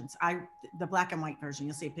of versions. The black and white version,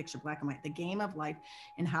 you'll see a picture, black and white, The Game of Life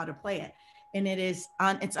and How to Play It. And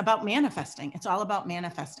it's about manifesting. It's all about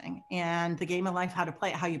manifesting. And the game of life, how to play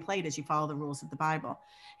it, how you play it is you follow the rules of the Bible.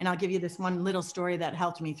 And I'll give you this one little story that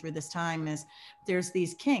helped me through this time is there's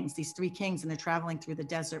these 3 kings, and they're traveling through the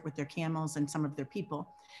desert with their camels and some of their people.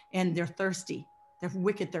 And they're thirsty. They're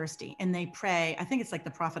wicked thirsty. And they pray. I think it's like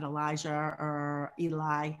the prophet Elijah or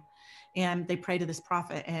Eli. And they pray to this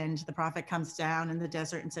prophet, and the prophet comes down in the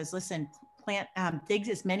desert and says, listen, dig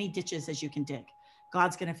as many ditches as you can dig.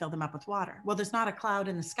 God's going to fill them up with water. Well, there's not a cloud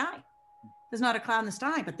in the sky. There's not a cloud in the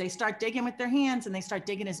sky, but they start digging with their hands, and they start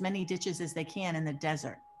digging as many ditches as they can in the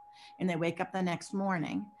desert. And they wake up the next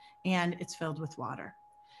morning and it's filled with water.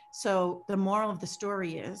 So the moral of the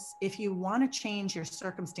story is, if you want to change your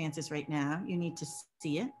circumstances right now, you need to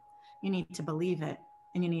see it, you need to believe it,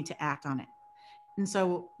 and you need to act on it. And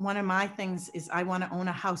so one of my things is I want to own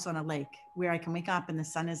a house on a lake where I can wake up and the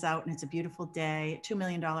sun is out and it's a beautiful day, $2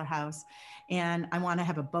 million house. And I want to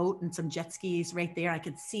have a boat and some jet skis right there. I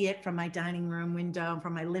could see it from my dining room window,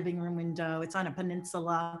 from my living room window. It's on a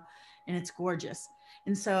peninsula and it's gorgeous.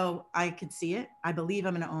 And so I could see it. I believe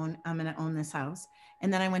I'm going to own this house.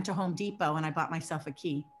 And then I went to Home Depot and I bought myself a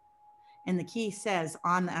key. And the key says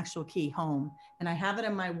on the actual key, home. And I have it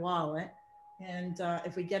in my wallet. And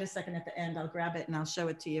if we get a second at the end, I'll grab it and I'll show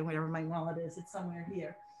it to you, wherever my wallet is. It's somewhere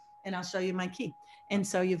here. And I'll show you my key. And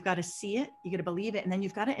so you've got to see it, you got to believe it, and then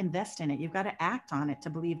you've got to invest in it. You've got to act on it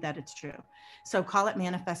to believe that it's true. So call it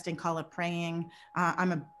manifesting, call it praying.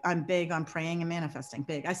 I'm big on praying and manifesting,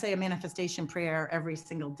 big. I say a manifestation prayer every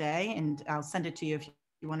single day, and I'll send it to you if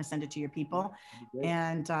you want to send it to your people.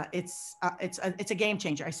 And it's a game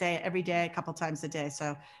changer. I say it every day, a couple times a day.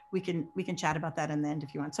 So we can chat about that in the end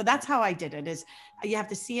if you want. So that's how I did it, is you have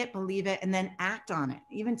to see it, believe it, and then act on it.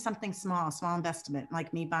 Even something small investment,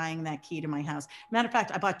 like me buying that key to my house. Matter of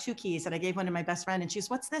fact, I bought 2 keys and I gave one to my best friend, and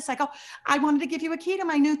she's, what's this? I go, I wanted to give you a key to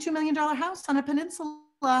my new $2 million house on a peninsula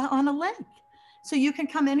on a lake. So you can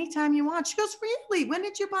come anytime you want. She goes, really? When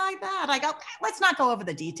did you buy that? I go, let's not go over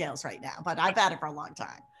the details right now, but I've had it for a long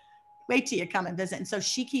time. Wait till you come and visit. And so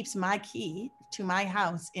she keeps my key to my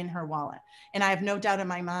house in her wallet. And I have no doubt in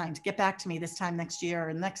my mind, get back to me this time next year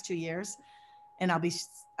or the next 2 years. And I'll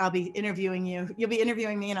be interviewing you. You'll be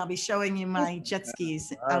interviewing me, and I'll be showing you my jet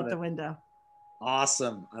skis out the window.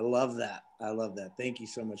 Awesome. I love that. Thank you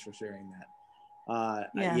so much for sharing that.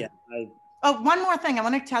 Yeah. Oh, one more thing. I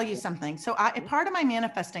want to tell you something. So part of my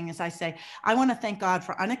manifesting is I say, I want to thank God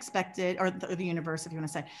for unexpected, or the universe, if you want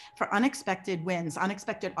to say, for unexpected wins,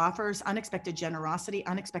 unexpected offers, unexpected generosity,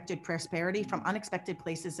 unexpected prosperity from unexpected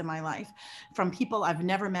places in my life, from people I've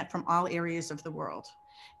never met from all areas of the world.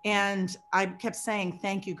 And I kept saying,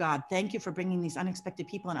 thank you, God. Thank you for bringing these unexpected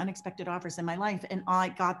people and unexpected offers in my life. And I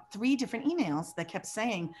got 3 different emails that kept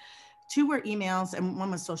saying, 2 were emails and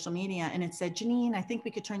 1 was social media. And it said, Janine, I think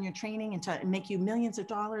we could turn your training into make you millions of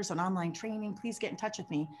dollars on online training. Please get in touch with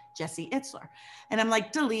me, Jessie Itzler. And I'm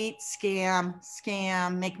like, delete, scam,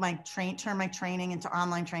 turn my training into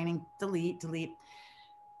online training, delete.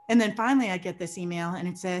 And then finally I get this email and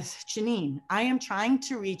it says, Janine, I am trying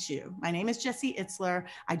to reach you. My name is Jessie Itzler.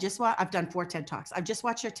 I've done 4 TED Talks. I've just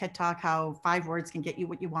watched your TED Talk, how 5 words can get you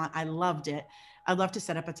what you want. I loved it. I'd love to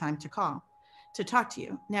set up a time to call to talk to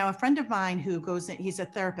you. Now, a friend of mine who goes in, he's a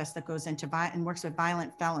therapist that goes into and works with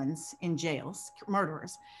violent felons in jails,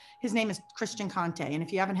 murderers. His name is Christian Conte. And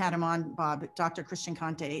if you haven't had him on, Bob, Dr. Christian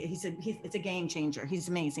Conte, it's a game changer. He's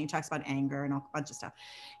amazing. He talks about anger and a bunch of stuff.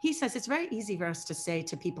 He says, it's very easy for us to say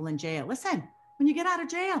to people in jail, listen, When you get out of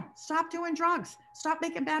jail, stop doing drugs. Stop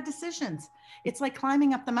making bad decisions. It's like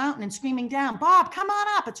climbing up the mountain and screaming down, Bob, come on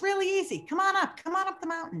up. It's really easy. Come on up the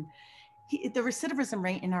mountain. The recidivism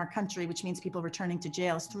rate in our country, which means people returning to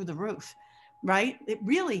jail, is through the roof, right? It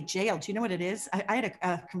really, jail, do you know what it is? I had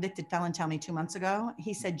a convicted felon tell me 2 months ago.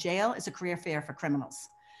 He said jail is a career fair for criminals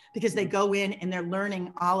because they go in and they're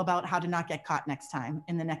learning all about how to not get caught next time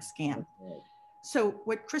in the next scam. So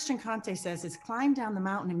what Christian Conte says is climb down the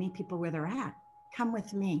mountain and meet people where they're at. Come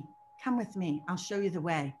with me. Come with me. I'll show you the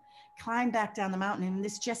way. Climb back down the mountain. And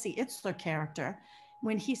this Jesse Itzler character,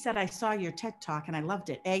 when he said, I saw your TED Talk and I loved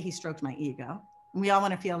it, he stroked my ego. And we all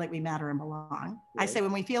want to feel like we matter and belong. Right. I say,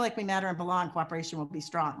 when we feel like we matter and belong, cooperation will be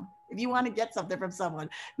strong. If you want to get something from someone,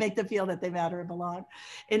 make them feel that they matter and belong.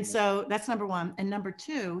 And so that's number one. And number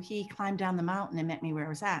two, he climbed down the mountain and met me where I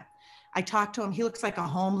was at. I talked to him. He looks like a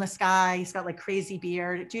homeless guy. He's got like crazy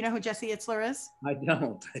beard. Do you know who Jesse Itzler is? I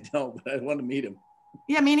don't, but I want to meet him.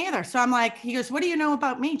 Yeah, me neither. So I'm like, he goes, what do you know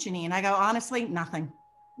about me, Janine? I go, honestly, nothing.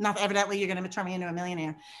 Evidently, you're going to turn me into a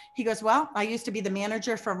millionaire. He goes, well, I used to be the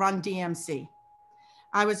manager for Run DMC.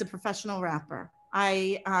 I was a professional rapper.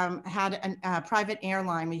 I had a private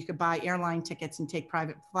airline where you could buy airline tickets and take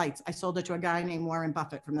private flights. I sold it to a guy named Warren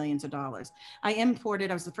Buffett for millions of dollars. I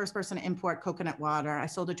was the first person to import coconut water. I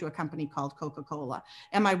sold it to a company called Coca-Cola.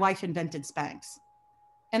 And my wife invented Spanx.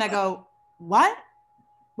 And I go, what?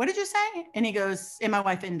 What did you say? And he goes, and my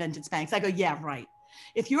wife invented Spanx. I go, yeah, right.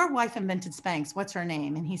 If your wife invented Spanx, what's her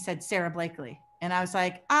name? And he said, Sarah Blakely. And I was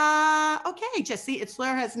like, okay, Jesse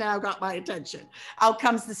Itzler has now got my attention. Out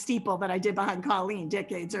comes the steeple that I did behind Colleen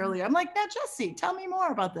decades earlier. I'm like, now, Jesse, tell me more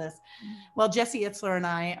about this. Well, Jesse Itzler and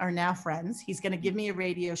I are now friends. He's going to give me a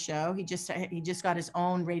radio show. He just got his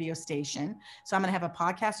own radio station. So I'm going to have a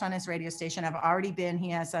podcast on his radio station. He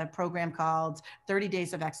has a program called 30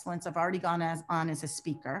 Days of Excellence. I've already gone on as a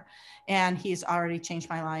speaker, and he's already changed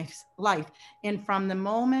my life. And from the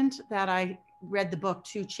moment that I read the book,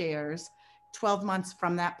 Two Chairs, 12 months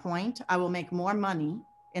from that point, I will make more money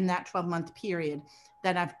in that 12-month period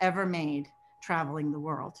than I've ever made traveling the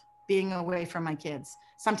world, being away from my kids,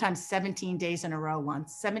 sometimes 17 days in a row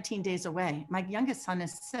once, 17 days away. My youngest son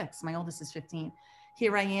is 6, my oldest is 15.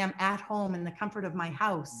 Here I am at home in the comfort of my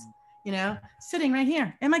house, sitting right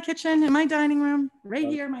here in my kitchen, in my dining room, right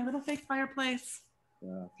here, my little fake fireplace.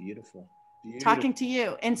 Beautiful. Talking to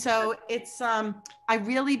you. And so it's,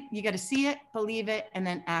 you got to see it, believe it, and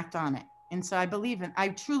then act on it. And so I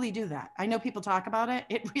truly do that. I know people talk about it.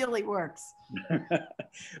 It really works. But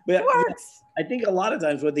it works. I think a lot of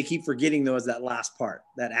times what they keep forgetting though is that last part,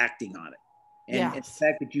 that acting on it. And the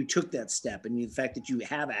fact that you took that step and the fact that you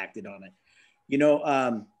have acted on it.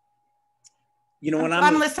 When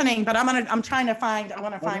I'm listening, but I want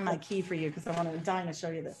to find my key for you because I'm dying to show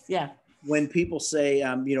you this. Yeah. When people say,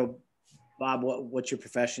 Bob, what's your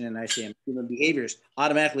profession? And I say I'm human behaviors,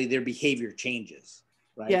 automatically their behavior changes.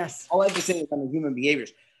 Right? Yes. All I have to say is I'm a human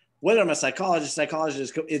behaviors. Whether I'm a psychologist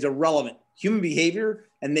is irrelevant. Human behavior,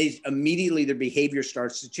 and immediately their behavior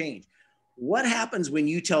starts to change. What happens when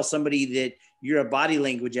you tell somebody that you're a body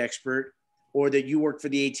language expert or that you work for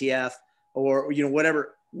the ATF or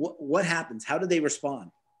whatever? What happens? How do they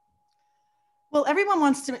respond? Well, everyone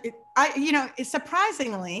wants to.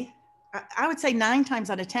 Surprisingly, I would say 9 times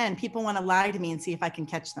out of 10, people want to lie to me and see if I can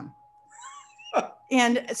catch them.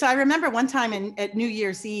 And so I remember one time at New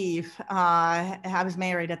Year's Eve, I was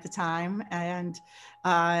married at the time, and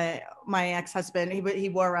my ex-husband, he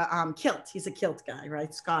wore a kilt. He's a kilt guy,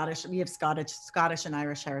 right? Scottish. We have Scottish and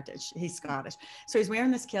Irish heritage. He's Scottish. So he's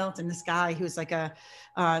wearing this kilt, and this guy who's like a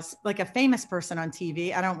famous person on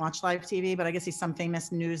TV. I don't watch live TV, but I guess he's some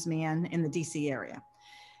famous newsman in the DC area.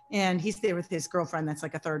 And he's there with his girlfriend that's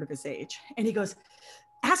like a third of his age. And he goes,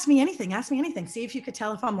 ask me anything. See if you could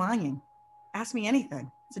tell if I'm lying. Ask me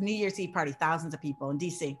anything. It's a New Year's Eve party, thousands of people in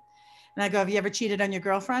DC. And I go, have you ever cheated on your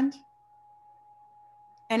girlfriend?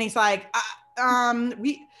 And he's like,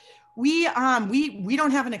 we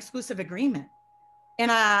don't have an exclusive agreement.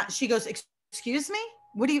 And she goes, excuse me?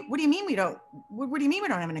 What do you mean we don't? What do you mean we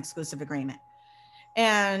don't have an exclusive agreement?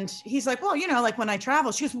 And he's like, well, like when I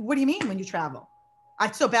travel. She goes, what do you mean when you travel?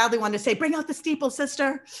 I so badly wanted to say, bring out the steeple,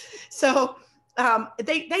 sister. So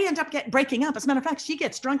they end up breaking up. As a matter of fact, she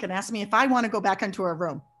gets drunk and asks me if I want to go back into her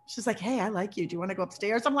room. She's like, hey, I like you. Do you want to go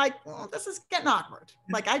upstairs? I'm like, oh, this is getting awkward.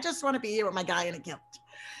 Like, I just want to be here with my guy in a kilt,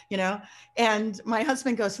 And my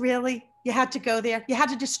husband goes, really? You had to go there? You had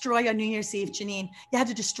to destroy on New Year's Eve, Janine. You had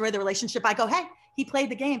to destroy the relationship. I go, hey, he played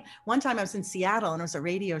the game. One time I was in Seattle, and it was a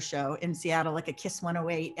radio show in Seattle, like a Kiss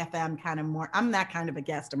 108 FM kind of I'm that kind of a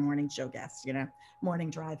guest, a morning show guest, morning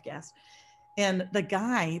drive guest. And the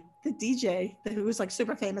guy, the DJ, who was like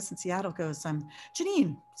super famous in Seattle, goes,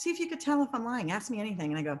 Janine, see if you could tell if I'm lying. Ask me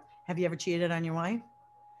anything. And I go, have you ever cheated on your wife?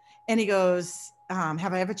 And he goes,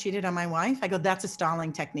 have I ever cheated on my wife? I go, that's a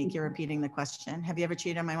stalling technique. You're repeating the question. Have you ever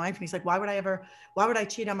cheated on my wife? And he's like, why would I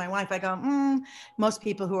cheat on my wife? I go, most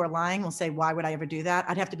people who are lying will say, why would I ever do that?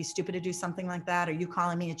 I'd have to be stupid to do something like that. Are you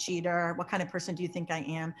calling me a cheater? What kind of person do you think I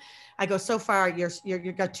am? I go, so far,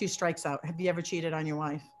 you've got 2 strikes out. Have you ever cheated on your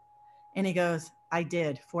wife? And he goes, I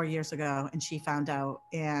did 4 years ago. And she found out.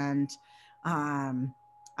 And I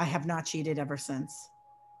have not cheated ever since.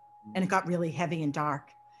 And it got really heavy and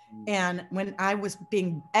dark. And when I was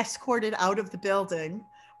being escorted out of the building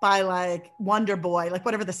by like Wonder Boy, like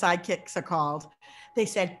whatever the sidekicks are called, they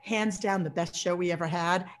said, hands down, the best show we ever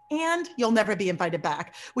had. And you'll never be invited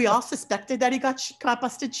back. We all suspected that he got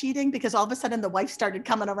busted cheating because all of a sudden the wife started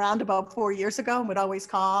coming around about 4 years ago and would always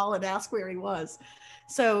call and ask where he was.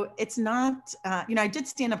 So it's not, I did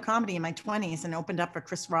stand-up comedy in my 20s and opened up for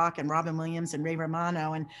Chris Rock and Robin Williams and Ray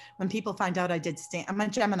Romano. And when people find out I did I'm a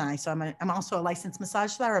Gemini, so I'm also a licensed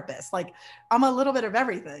massage therapist. Like I'm a little bit of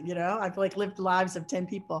everything, I've like lived lives of 10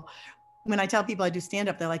 people. When I tell people I do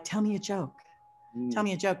stand-up, they're like, tell me a joke. Tell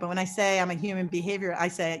me a joke. But when I say I'm a human behavior, I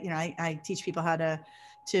say, I teach people how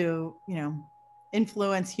to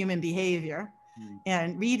influence human behavior.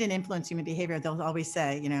 And read and influence human behavior. They'll always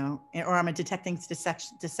say, or I'm a detecting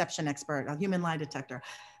deception expert, a human lie detector.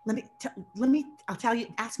 I'll tell you,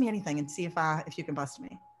 ask me anything and see if you can bust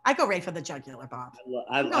me. I go right for the jugular, Bob.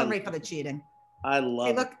 I'm going right for the cheating. I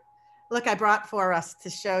love it. Look, I brought for us to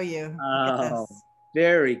show you. Look at this.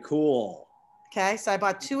 Very cool. Okay, so I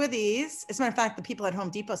bought 2 of these. As a matter of fact, the people at Home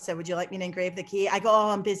Depot said, would you like me to engrave the key? I go, oh,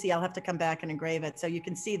 I'm busy. I'll have to come back and engrave it. So you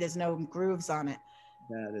can see there's no grooves on it.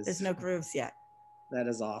 There's no grooves yet. That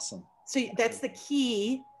is awesome. So that's the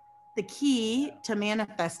key. The key to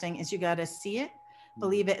manifesting is you got to see it,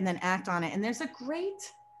 believe it, and then act on it. And there's a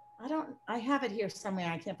great, I have it here somewhere.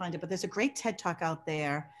 I can't find it, but there's a great TED Talk out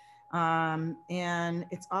there. And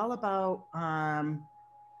it's all about,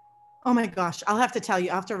 oh my gosh, I'll have to tell you,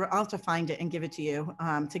 I'll have to find it and give it to you,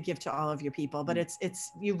 to give to all of your people. But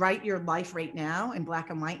it's you write your life right now in black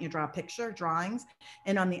and white, and you draw a picture, drawings.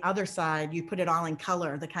 And on the other side, you put it all in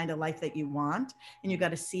color, the kind of life that you want. And you got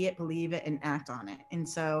to see it, believe it, and act on it. And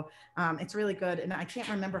so it's really good. And I can't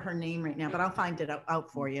remember her name right now, but I'll find it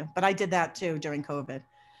out for you. But I did that too during COVID.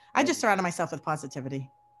 I just surrounded myself with positivity.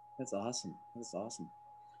 That's awesome. That's awesome.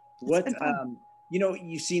 What,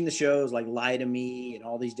 you've seen the shows like Lie to Me and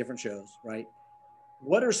all these different shows, right?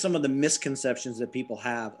 What are some of the misconceptions that people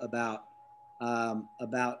have about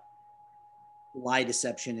lie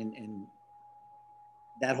deception and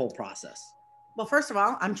that whole process? Well, first of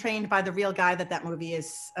all, I'm trained by the real guy that movie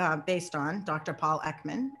is based on. Dr. Paul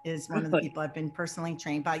Ekman is one of the people I've been personally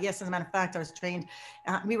trained by. Yes, as a matter of fact, I was trained.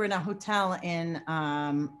 We were in a hotel in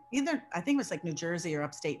either, I think it was like New Jersey or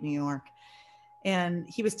upstate New York. And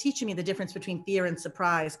he was teaching me the difference between fear and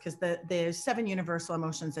surprise, because there's 7 universal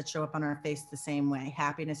emotions that show up on our face the same way: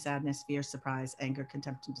 happiness, sadness, fear, surprise, anger,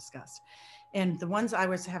 contempt, and disgust. And the ones I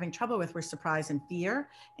was having trouble with were surprise and fear.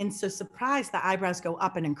 And so surprise, the eyebrows go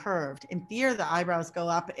up and curved. In fear, the eyebrows go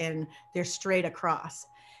up and they're straight across.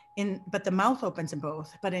 But the mouth opens in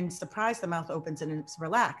both. But in surprise, the mouth opens and it's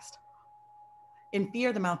relaxed. In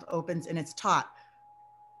fear, the mouth opens and it's taut,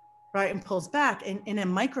 right, and pulls back. In a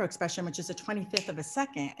micro expression, which is a 25th of a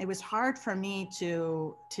second, it was hard for me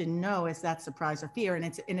to know is that surprise or fear. And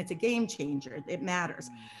it's a game changer. It matters.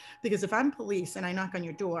 Because if I'm police and I knock on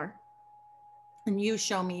your door and you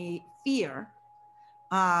show me fear,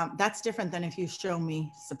 that's different than if you show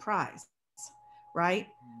me surprise, right?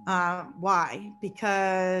 Why?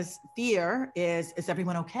 Because fear is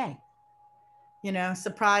everyone okay?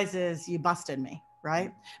 Surprise is you busted me.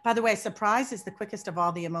 Right? By the way, surprise is the quickest of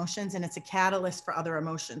all the emotions, and it's a catalyst for other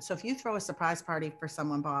emotions. So if you throw a surprise party for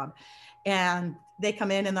someone, Bob, and they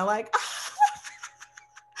come in and they're like,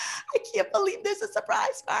 I can't believe there's a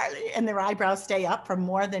surprise party, and their eyebrows stay up for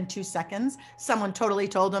more than 2 seconds, someone totally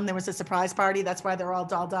told them there was a surprise party. That's why they're all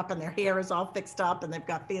dolled up and their hair is all fixed up and they've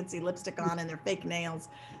got fancy lipstick on and their fake nails.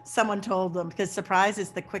 Someone told them, because surprise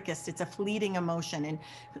is the quickest. It's a fleeting emotion. And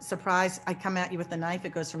surprise, I come at you with a knife,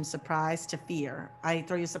 it goes from surprise to fear. I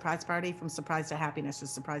throw you a surprise party, from surprise to happiness, or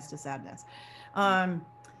surprise to sadness.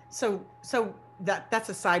 So that's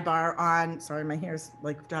a sidebar on, sorry, my hair's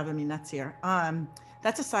like driving me nuts here.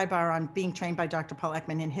 That's a sidebar on being trained by Dr. Paul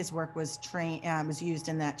Ekman, and his work was used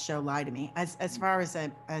in that show, Lie to Me. As far as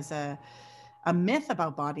a myth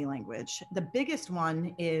about body language, the biggest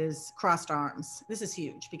one is crossed arms. This is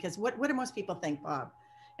huge, because what do most people think, Bob?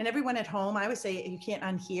 And everyone at home, I would say you can't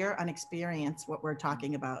unhear, unexperience what we're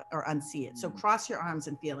talking about or unsee it. So cross your arms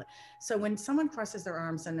and feel it. So when someone crosses their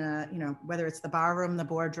arms in a, you know, whether it's the bar room, the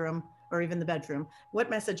boardroom, or even the bedroom, what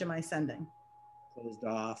message am I sending? Closed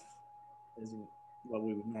off is what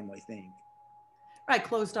we would normally think. Right,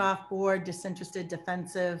 closed off, bored, disinterested,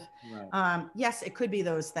 defensive. Right. Yes, it could be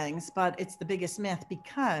those things, but it's the biggest myth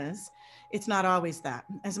because it's not always that.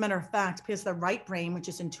 As a matter of fact, because the right brain, which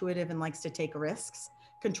is intuitive and likes to take risks,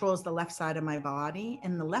 controls the left side of my body,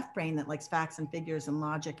 and the left brain that likes facts and figures and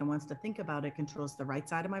logic and wants to think about it controls the right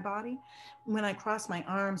side of my body. When I cross my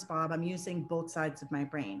arms, Bob, I'm using both sides of my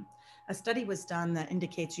brain. A study was done that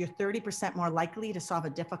indicates you're 30% more likely to solve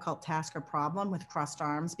a difficult task or problem with crossed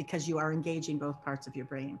arms because you are engaging both parts of your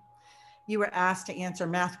brain. You were asked to answer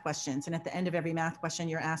math questions, and at the end of every math question,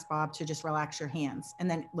 you're asked, Bob, to just relax your hands and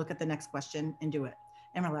then look at the next question and do it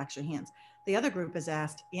and relax your hands. The other group is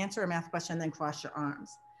asked, answer a math question, then cross your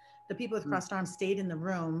arms. The people with crossed arms stayed in the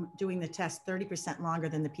room doing the test 30% longer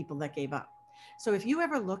than the people that gave up. So if you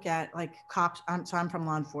ever look at like cops, so I'm from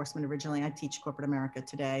law enforcement originally. I teach corporate America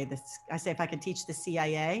today. I say if I could teach the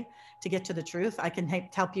CIA to get to the truth, I can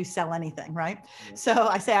help you sell anything, right? Yeah. So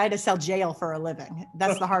I say I had to sell jail for a living.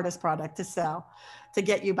 That's the hardest product to sell, to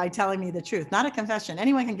get you by telling me the truth, not a confession.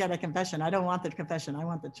 Anyone can get a confession. I don't want the confession. I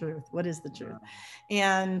want the truth. What is the truth?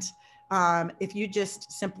 And if you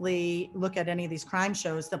just simply look at any of these crime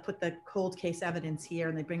shows, they'll put the cold case evidence here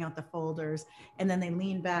and they bring out the folders and then they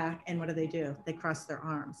lean back and what do? They cross their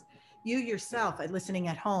arms. You yourself, listening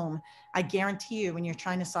at home, I guarantee you when you're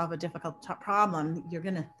trying to solve a difficult problem, you're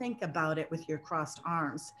going to think about it with your crossed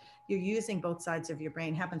arms. You're using both sides of your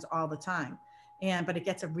brain. It happens all the time. But it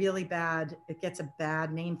gets a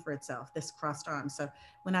bad name for itself, this crossed arm. So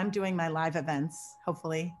when I'm doing my live events,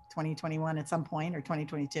 hopefully 2021 at some point or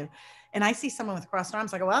 2022, and I see someone with crossed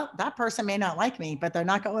arms, I go, well, that person may not like me, but they're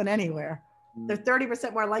not going anywhere. They're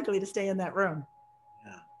 30% more likely to stay in that room.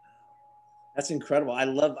 Yeah. That's incredible. I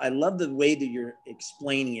love the way that you're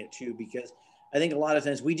explaining it too, because I think a lot of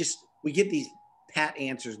times we get these pat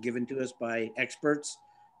answers given to us by experts,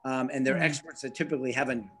 and they're experts that typically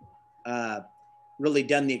haven't really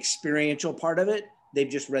done the experiential part of it. They've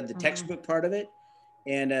just read the textbook part of it.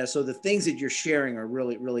 And so the things that you're sharing are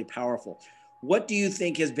really, really powerful. What do you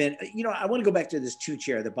think has been, I want to go back to this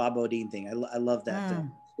 2-chair, the Bob Bodine thing. I love that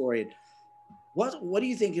story. What do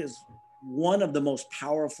you think is one of the most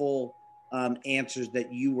powerful answers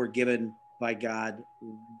that you were given by God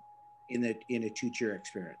in a 2-chair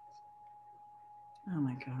experience? Oh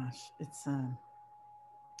my gosh. It's,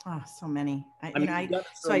 so many. I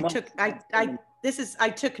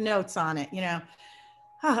took notes on it,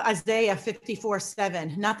 Isaiah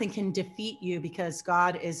 54:7, nothing can defeat you because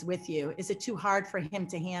God is with you. Is it too hard for him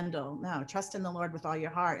to handle? No, trust in the Lord with all your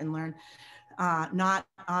heart and learn not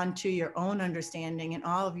onto your own understanding. In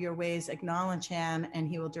all of your ways, acknowledge him and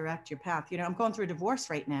he will direct your path. I'm going through a divorce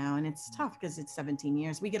right now and it's tough because it's 17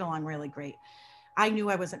 years. We get along really great. I knew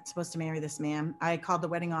I wasn't supposed to marry this man. I called the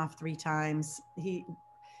wedding off 3 times. He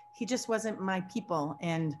just wasn't my people.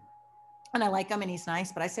 And I like him and he's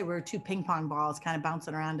nice, but I say we were 2 ping pong balls kind of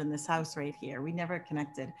bouncing around in this house right here. We never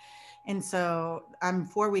connected. And so I'm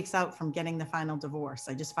 4 weeks out from getting the final divorce.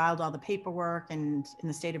 I just filed all the paperwork, and in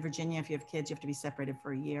the state of Virginia, if you have kids, you have to be separated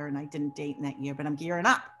for a year. And I didn't date in that year, but I'm gearing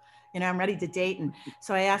up. I'm ready to date. And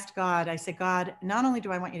so I asked God, I said, God, not only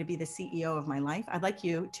do I want you to be the CEO of my life, I'd like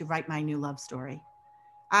you to write my new love story.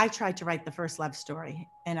 I tried to write the first love story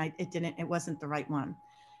and it wasn't the right one.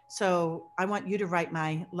 So I want you to write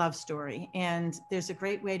my love story. And there's a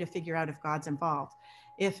great way to figure out if God's involved.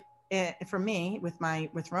 If for me,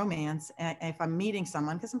 with romance, if I'm meeting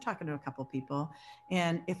someone, because I'm talking to a couple of people,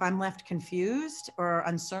 and if I'm left confused or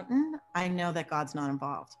uncertain, I know that God's not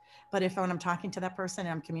involved. But when I'm talking to that person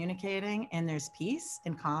and I'm communicating and there's peace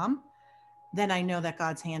and calm, then I know that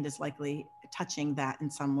God's hand is likely touching that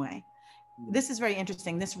in some way. This is very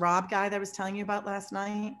interesting. This Rob guy that I was telling you about last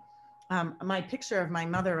night, my picture of my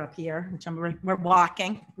mother up here, which we're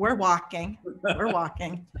walking. I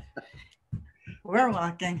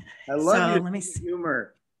love your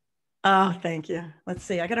humor. Oh, thank you. Let's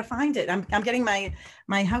see. I got to find it. I'm getting my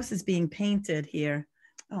house is being painted here.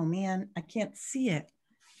 Oh man, I can't see it.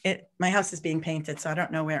 My house is being painted, so I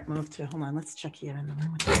don't know where it moved to. Hold on. Let's check here in the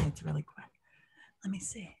room with the paint really quick. Let me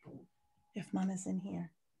see if Mom is in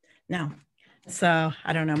here. No. So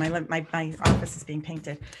I don't know. My office is being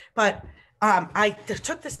painted, but I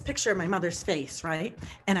took this picture of my mother's face, right?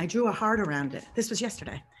 And I drew a heart around it. This was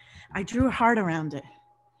yesterday. I drew a heart around it.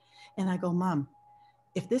 And I go, Mom,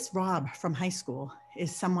 if this Rob from high school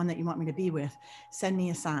is someone that you want me to be with, send me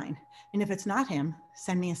a sign. And if it's not him,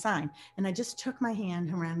 send me a sign. And I just took my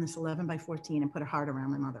hand around this 11 by 14 and put a heart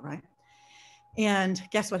around my mother, right? And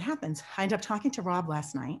guess what happens? I ended up talking to Rob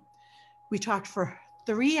last night. We talked for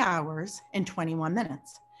 3 hours and 21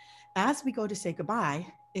 minutes. As we go to say goodbye,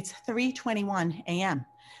 it's 3:21 a.m.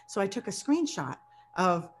 So I took a screenshot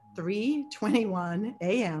of 3:21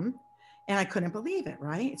 a.m. and I couldn't believe it,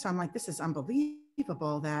 right? So I'm like, this is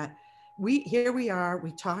unbelievable that here we are,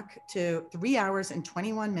 we talk to 3 hours and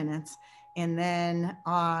 21 minutes. And then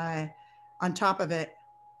on top of it,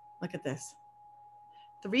 look at this,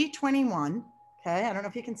 3:21. Okay. I don't know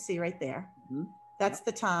if you can see right there. Mm-hmm. That's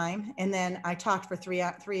the time. And then I talked for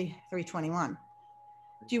 3:21.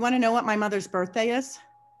 Do you want to know what my mother's birthday is?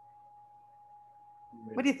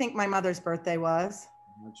 What do you think my mother's birthday was?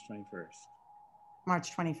 March 21st.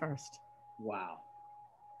 March 21st. Wow.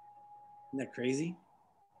 Isn't that crazy?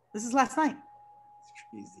 This is last night. It's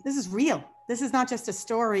crazy. This is real. This is not just a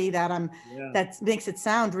story that that makes it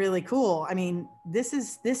sound really cool. I mean,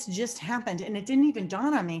 this just happened and it didn't even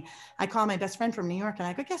dawn on me. I called my best friend from New York and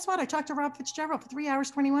I go, guess what? I talked to Rob Fitzgerald for 3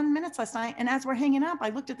 hours, 21 minutes last night. And as we're hanging up, I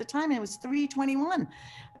looked at the time and it was 3:21.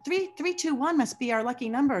 321 must be our lucky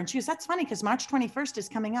number. And she goes, that's funny because March 21st is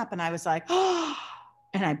coming up. And I was like, oh,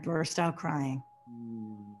 and I burst out crying.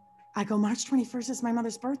 I go, March 21st is my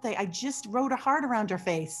mother's birthday. I just wrote a heart around her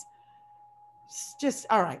face. It's just,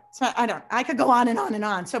 all right. So I could go on and on and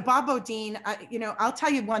on. So Bob Bodine, I'll tell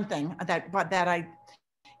you one thing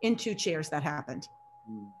in 2 chairs that happened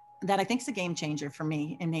that I think is a game changer for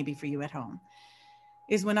me and maybe for you at home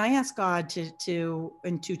is when I asked God to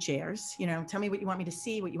in 2 chairs, tell me what you want me to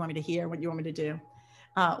see, what you want me to hear, what you want me to do.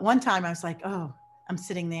 One time I was like, oh, I'm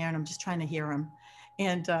sitting there and I'm just trying to hear him.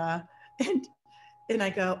 And I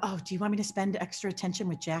go, oh, do you want me to spend extra attention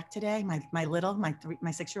with Jack today? My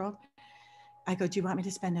 6-year-old. I go, do you want me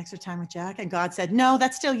to spend extra time with Jack? And God said, no,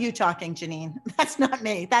 that's still you talking, Janine. That's not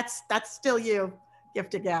me. That's still you,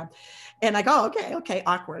 gift of gab. And I go, okay,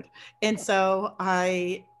 awkward. And so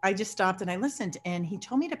I just stopped and I listened and he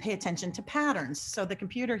told me to pay attention to patterns. So the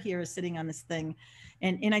computer here is sitting on this thing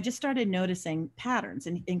and I just started noticing patterns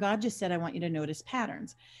and God just said, I want you to notice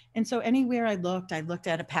patterns. And so anywhere I looked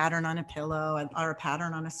at a pattern on a pillow or a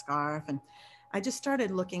pattern on a scarf. And I just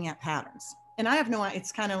started looking at patterns. And I have no,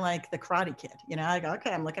 it's kind of like the Karate Kid, I go,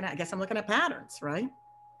 okay, I guess I'm looking at patterns, right?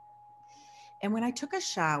 And when I took a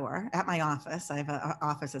shower at my office, I have an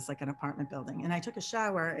office, it's like an apartment building. And I took a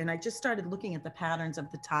shower and I just started looking at the patterns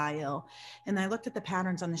of the tile. And I looked at the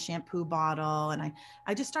patterns on the shampoo bottle. And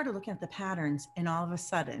I just started looking at the patterns. And all of a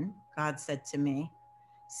sudden, God said to me,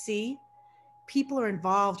 see, people are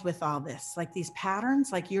involved with all this, like these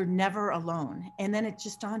patterns, like you're never alone. And then it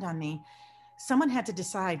just dawned on me, someone had to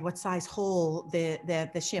decide what size hole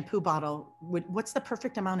the shampoo bottle what's the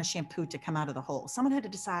perfect amount of shampoo to come out of the hole. Someone had to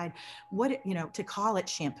decide to call it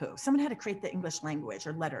shampoo. Someone had to create the English language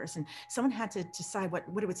or letters, and someone had to decide what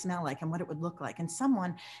it would smell like and what it would look like. And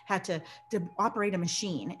someone had to operate a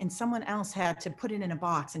machine, and someone else had to put it in a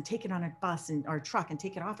box and take it on a bus or a truck and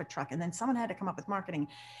take it off a truck. And then someone had to come up with marketing.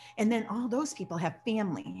 And then all those people have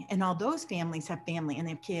family, and all those families have family and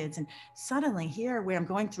they have kids. And suddenly here where I'm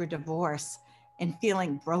going through a divorce and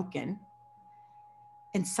feeling broken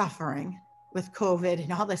and suffering with COVID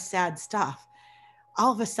and all this sad stuff,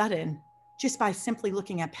 all of a sudden, just by simply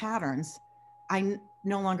looking at patterns, I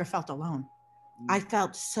no longer felt alone. I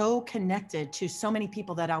felt so connected to so many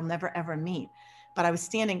people that I'll never, ever meet. But I was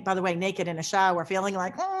standing, by the way, naked in a shower, feeling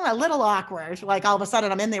like a little awkward. Like all of a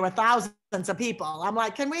sudden I'm in there with thousands of people. I'm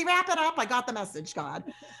like, can we wrap it up? I got the message, God.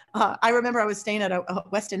 I remember I was staying at a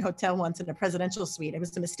Westin hotel once in a presidential suite. It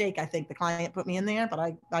was a mistake. I think the client put me in there, but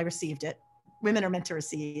I received it. Women are meant to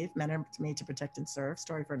receive, men are made to protect and serve.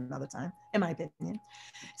 Story for another time, in my opinion.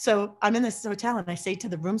 So I'm in this hotel and I say to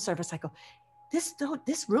the room service, I go,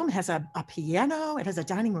 this room has a piano. It has a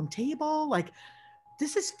dining room table. Like,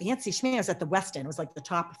 this is fancy schmancy. I was at the Westin. It was like the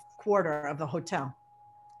top quarter of the hotel.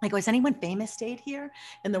 I go, has anyone famous stayed here?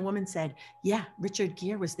 And the woman said, yeah, Richard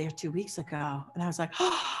Gere was there 2 weeks ago. And I was like,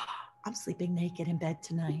 oh, I'm sleeping naked in bed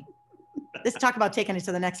tonight. Let's talk about taking it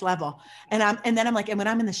to the next level. And then I'm like, and when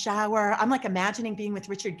I'm in the shower, I'm like imagining being with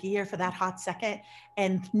Richard Gere for that hot second.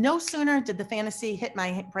 And no sooner did the fantasy hit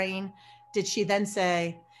my brain, did she then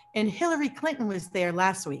say, and Hillary Clinton was there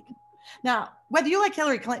last week. Now, whether you like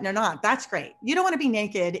Hillary Clinton or not, that's great. You don't want to be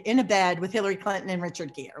naked in a bed with Hillary Clinton and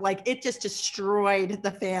Richard Gere. Like, it just destroyed the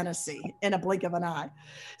fantasy in a blink of an eye.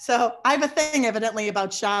 So I have a thing evidently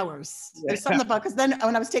about showers. Yeah. There's something about, because then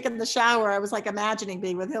when I was taking the shower, I was like imagining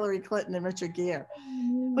being with Hillary Clinton and Richard Gere.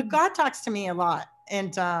 But God talks to me a lot.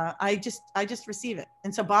 And I just receive it.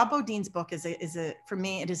 And so Bob Beaudine's book is a for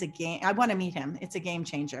me, it is a game. I want to meet him. It's a game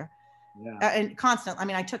changer. Yeah. And constant. I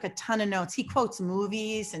mean, I took a ton of notes. He quotes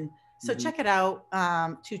movies, and so check it out.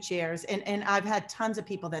 Two Chairs. And I've had tons of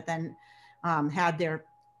people that then had their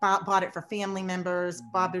bought it for family members.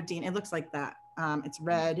 Bob Beaudine. It looks like that. It's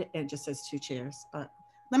red. And it just says Two Chairs. But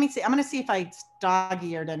let me see. I'm going to see if I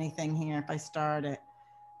dog-eared anything here. If I start it.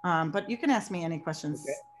 But you can ask me any questions.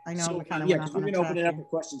 Okay. I know we kind of went off on a track. We're going to open it up for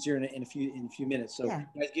questions here in a few minutes. So guys,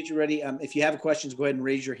 get you ready. If you have questions, go ahead and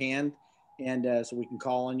raise your hand, and so we can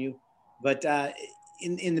call on you. But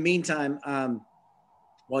in the meantime,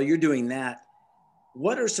 while you're doing that,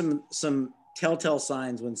 what are some telltale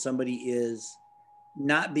signs when somebody is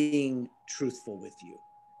not being truthful with you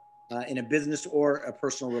in a business or a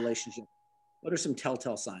personal relationship? What are some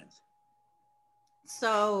telltale signs?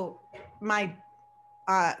 So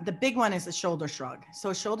the big one is a shoulder shrug. So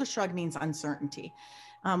a shoulder shrug means uncertainty.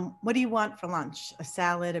 What do you want for lunch? A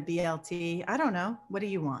salad, a BLT? I don't know. What do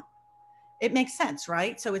you want? It makes sense,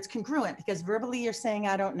 right? So it's congruent because verbally you're saying,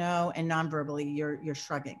 I don't know, and non-verbally you're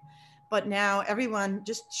shrugging. But now everyone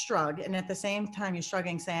just shrug. And at the same time you're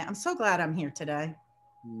shrugging, saying, I'm so glad I'm here today.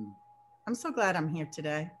 I'm so glad I'm here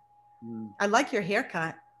today. I like your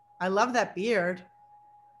haircut. I love that beard.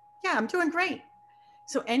 Yeah, I'm doing great.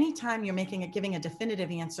 So anytime you're giving a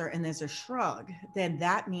definitive answer and there's a shrug, then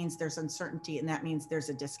that means there's uncertainty, and that means there's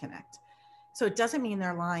a disconnect. So it doesn't mean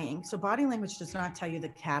they're lying. So body language does not tell you the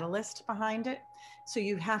catalyst behind it. So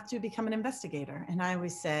you have to become an investigator. And I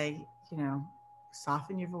always say,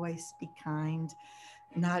 soften your voice, be kind,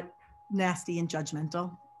 not nasty and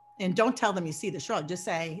judgmental. And don't tell them you see the shrug. Just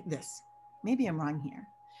say this. Maybe I'm wrong here.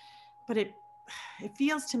 But it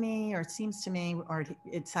feels to me, or it seems to me, or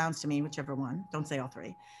it sounds to me, whichever one, don't say all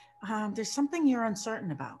three. There's something you're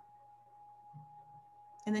uncertain about.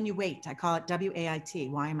 And then you wait. I call it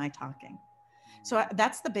WAIT. Why am I talking? So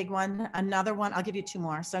that's the big one. Another one, I'll give you two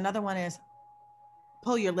more. So another one is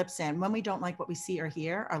pull your lips in. When we don't like what we see or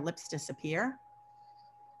hear, our lips disappear.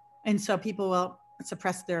 And so people will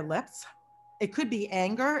suppress their lips. It could be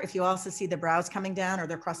anger if you also see the brows coming down, or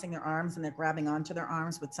they're crossing their arms and they're grabbing onto their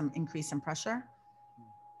arms with some increase in pressure.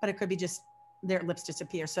 But it could be just their lips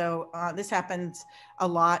disappear. So this happens a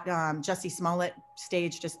lot. Jussie Smollett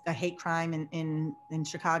staged a hate crime in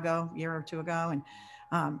Chicago a year or two ago.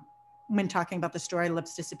 And when talking about the story,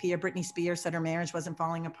 lips disappear. Britney Spears said her marriage wasn't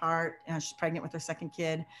falling apart. She's pregnant with her second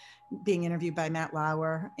kid, being interviewed by Matt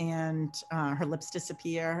Lauer, and her lips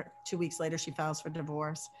disappear. 2 weeks later, she files for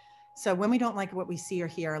divorce. So when we don't like what we see or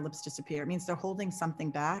hear, our lips disappear. It means they're holding something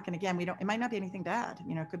back. And again, it might not be anything bad.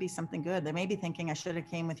 It could be something good. They may be thinking, I should have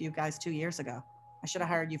came with you guys 2 years ago. I should have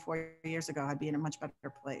hired you 4 years ago. I'd be in a much better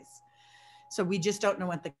place. So we just don't know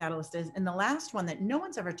what the catalyst is. And the last one that no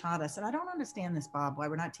one's ever taught us, and I don't understand this, Bob, why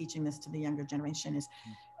we're not teaching this to the younger generation, is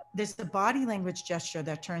there's the body language gesture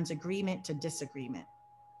that turns agreement to disagreement.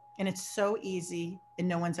 And it's so easy, and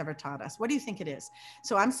no one's ever taught us. What do you think it is?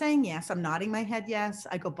 So I'm saying yes. I'm nodding my head yes.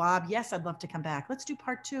 I go, Bob, yes, I'd love to come back. Let's do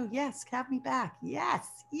part 2. Yes, have me back.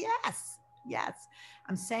 Yes, yes, yes.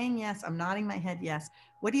 I'm saying yes. I'm nodding my head yes.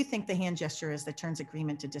 What do you think the hand gesture is that turns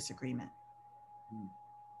agreement to disagreement?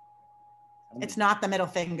 It's not the middle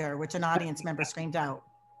finger, which an audience member screamed out.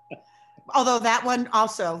 Although that one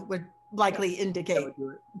also would likely indicate.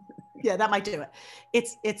 Yeah, that might do it.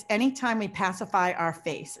 It's anytime we pacify our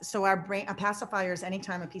face. So our brain, a pacifier is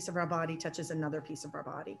anytime a piece of our body touches another piece of our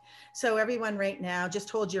body. So everyone right now, just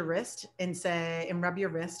hold your wrist and rub your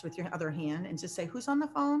wrist with your other hand and just say, who's on the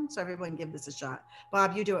phone? So everyone give this a shot.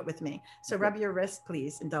 Bob, you do it with me. So rub your wrist,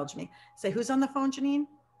 please indulge me. Say, who's on the phone, Janine?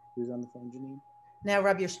 Who's on the phone, Janine? Now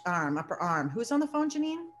rub your arm, upper arm. Who's on the phone,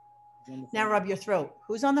 Janine? Now rub your throat.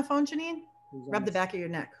 Who's on the phone, Janine? Rub the back of your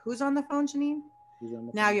neck. Who's on the phone, Janine?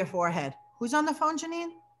 Now your forehead. Who's on the phone, Janine?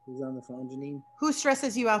 Who's on the phone, Janine? Who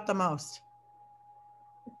stresses you out the most?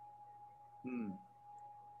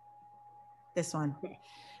 This one.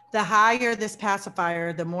 The higher this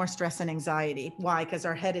pacifier, the more stress and anxiety. Why? Because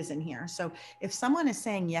our head is in here. So if someone is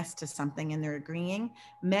saying yes to something and they're agreeing,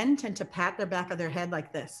 men tend to pat their back of their head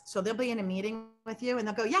like this. So they'll be in a meeting with you and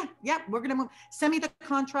they'll go, yeah, we're going to move. Send me the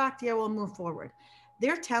contract. Yeah, we'll move forward.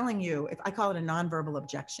 They're telling you, if I call it a nonverbal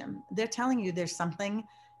objection, they're telling you there's something.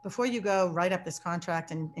 Before you go write up this contract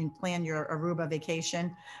and plan your Aruba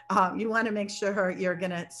vacation, you want to make sure you're going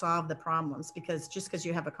to solve the problems, because just because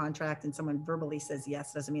you have a contract and someone verbally says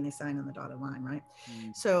yes doesn't mean they sign on the dotted line, right?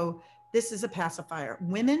 So This is a pacifier.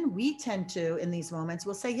 Women, we tend to, in these moments,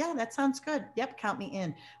 will say, yeah, that sounds good. Yep, count me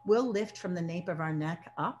in. We'll lift from the nape of our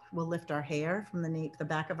neck up. We'll lift our hair from the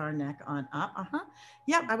back of our neck on up.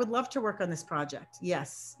 Yep, I would love to work on this project.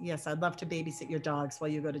 Yes, yes, I'd love to babysit your dogs while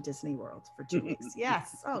you go to Disney World for 2 weeks.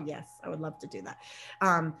 Yes, oh yes, I would love to do that.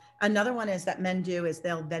 Another one is that men do is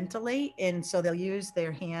they'll ventilate, and so they'll use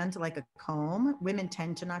their hand like a comb. Women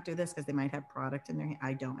tend to not do this because they might have product in their hand.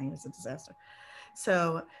 I don't, my hand is a disaster.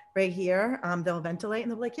 So right here, they'll ventilate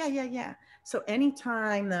and they'll be like, yeah, yeah, yeah. So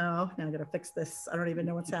anytime though, now I'm gonna fix this. I don't even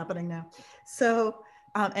know what's happening now. So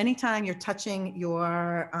anytime you're touching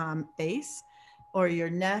your face or your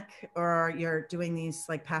neck, or you're doing these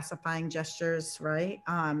like pacifying gestures, right?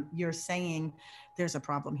 You're saying there's a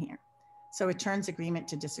problem here. So it turns agreement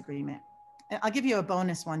to disagreement. And I'll give you a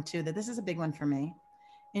bonus one too, that this is a big one for me.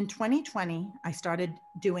 In 2020, I started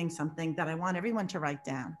doing something that I want everyone to write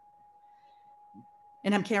down.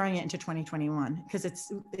 And I'm carrying it into 2021 because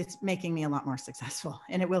it's making me a lot more successful,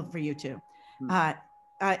 and it will for you too.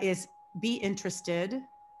 Is be interested,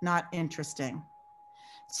 not interesting.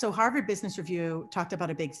 So Harvard Business Review talked about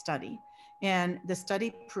a big study, and the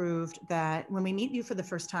study proved that when we meet you for the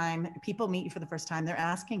first time, people meet you for the first time, they're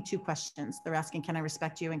asking 2 questions. They're asking, can I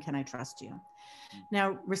respect you, and can I trust you?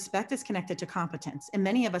 Now, respect is connected to competence, and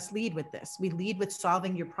many of us lead with this. We lead with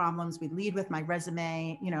solving your problems. We lead with my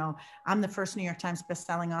resume. You know, I'm the first New York Times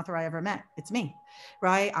bestselling author I ever met. It's me,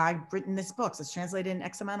 right? I've written this book. It's translated in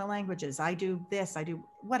X amount of languages. I do this. I do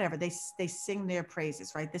whatever. They sing their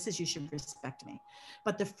praises, right? This is, you should respect me.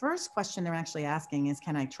 But the first question they're actually asking is,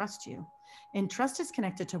 can I trust you? And trust is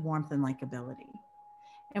connected to warmth and likability.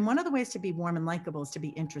 And one of the ways to be warm and likable is to be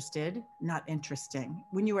interested, not interesting.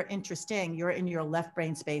 When you are interesting, you're in your left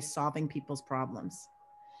brain space solving people's problems.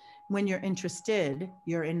 When you're interested,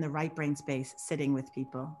 you're in the right brain space sitting with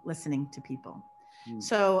people, listening to people.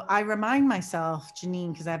 So I remind myself,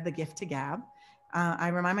 Janine, because I have the gift to gab, I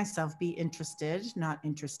remind myself, be interested, not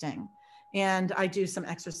interesting. And I do some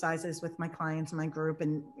exercises with my clients in my group.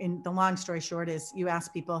 And the long story short is, you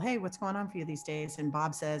ask people, hey, what's going on for you these days? And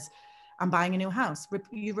Bob says, I'm buying a new house.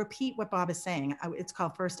 You repeat what Bob is saying. It's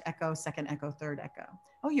called first echo, second echo, third echo.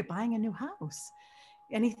 Oh, you're buying a new house.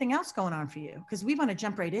 Anything else going on for you? Because we want to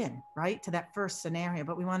jump right in, right, to that first scenario,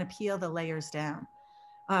 but we want to peel the layers down.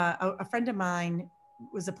 A friend of mine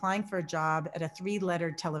was applying for a job at a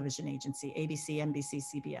 3-lettered television agency, ABC, NBC,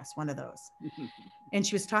 CBS, one of those. And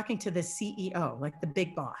she was talking to the CEO, like the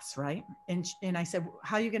big boss, right? And I said,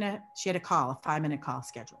 how are you going to, she had a 5-minute call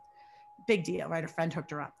scheduled. Big deal, right? A friend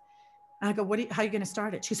hooked her up. And I go, how are you going to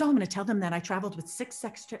start it? She goes, oh, I'm going to tell them that I traveled with 6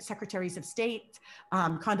 secretaries of state,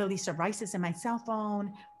 Condoleezza Rice is in my cell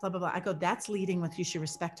phone, blah, blah, blah. I go, that's leading with, you should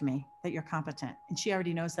respect me, that you're competent. And she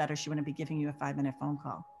already knows that, or she wouldn't be giving you a 5-minute phone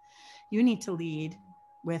call. You need to lead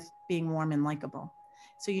with being warm and likable.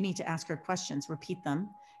 So you need to ask her questions, repeat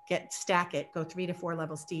them, stack it, go 3 to 4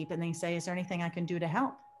 levels deep, and then say, is there anything I can do to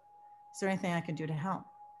help? Is there anything I can do to help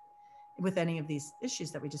with any of these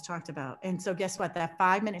issues that we just talked about? And so guess what, that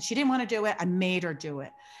 5 minutes, she didn't want to do it. I made her do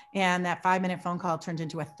it. And that 5-minute phone call turned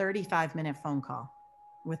into a 35-minute phone call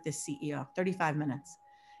with this CEO, 35 minutes.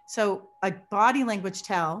 So a body language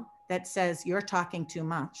tell that says you're talking too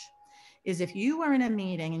much is if you are in a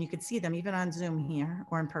meeting, and you could see them even on Zoom here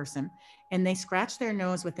or in person, and they scratch their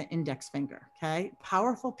nose with the index finger, okay?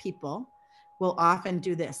 Powerful people will often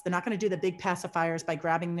do this. They're not going to do the big pacifiers by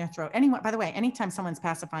grabbing their throat. By the way, anytime someone's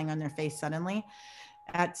pacifying on their face suddenly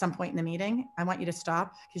at some point in the meeting, I want you to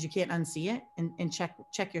stop, because you can't unsee it, and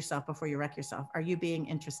check yourself before you wreck yourself. Are you being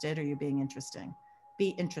interested? Or are you being interesting? Be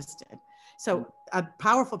interested. So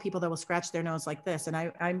powerful people that will scratch their nose like this. And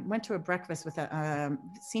I went to a breakfast with a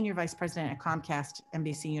senior vice president at Comcast,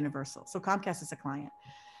 NBC Universal. So Comcast is a client.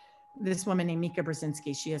 This woman named Mika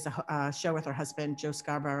Brzezinski, she has a show with her husband, Joe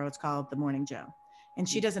Scarborough. It's called The Morning Joe. And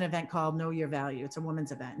she does an event called Know Your Value. It's a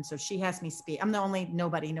women's event. And so she has me speak. I'm the only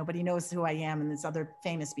nobody knows who I am. And there's other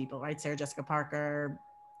famous people, right? Sarah Jessica Parker,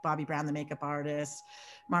 Bobby Brown, the makeup artist,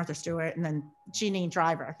 Martha Stewart, and then Janine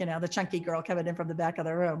Driver, the chunky girl coming in from the back of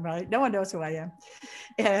the room, right? No one knows who I am.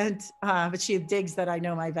 And, but she digs that I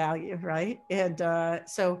know my value, right? And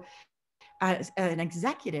so an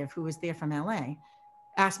executive who was there from LA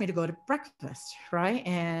asked me to go to breakfast, right?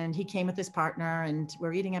 And he came with his partner, and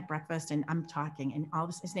we're eating at breakfast, and I'm talking, and all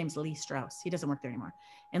this, his name's Lee Strauss. He doesn't work there anymore.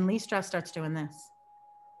 And Lee Strauss starts doing this.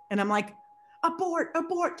 And I'm like,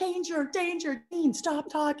 abort, danger, Dean, stop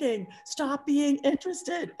talking, stop being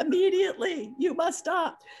interested immediately. You must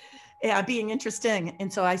stop being interesting.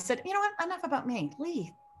 And so I said, you know what, enough about me.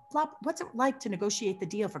 Lee, what's it like to negotiate the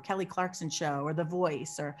deal for Kelly Clarkson's show or The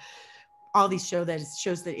Voice? Or all these shows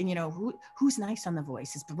that, and, you know, who's nice on The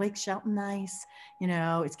Voice? Is Blake Shelton nice? You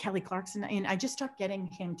know, is Kelly Clarkson? And I just start getting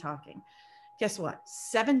him talking. Guess what?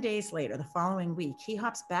 7 days later, the following week, he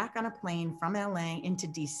hops back on a plane from LA into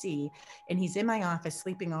DC, and he's in my office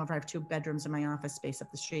sleeping over. I have 2 bedrooms in my office space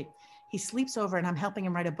up the street. He sleeps over, and I'm helping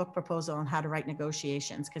him write a book proposal on how to write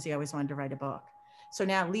negotiations, because he always wanted to write a book. So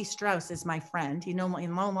now Lee Strauss is my friend. He no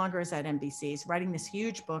longer is at NBC. He's writing this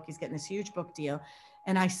huge book. He's getting this huge book deal.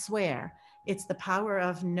 And I swear, it's the power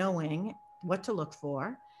of knowing what to look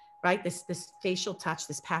for, right? This facial touch,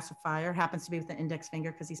 this pacifier, happens to be with the index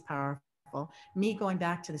finger because he's powerful. Me going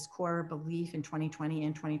back to this core belief in 2020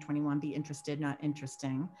 and 2021, be interested, not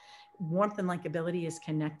interesting. Warmth and likability is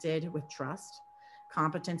connected with trust.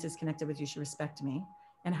 Competence is connected with you should respect me.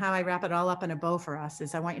 And how I wrap it all up in a bow for us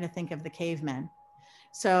is I want you to think of the cavemen.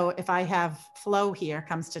 So if I have Flo here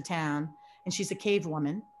comes to town and she's a cave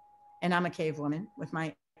woman and I'm a cave woman with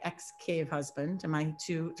my ex-cave husband and my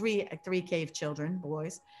three cave children,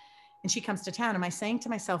 boys, and she comes to town, am I saying to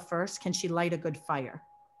myself first, can she light a good fire?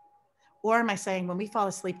 Or am I saying, when we fall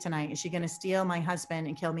asleep tonight, is she going to steal my husband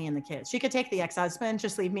and kill me and the kids? She could take the ex-husband,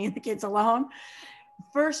 just leave me and the kids alone.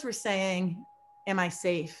 First, we're saying, am I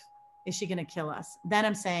safe? Is she going to kill us? Then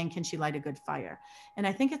I'm saying, can she light a good fire? And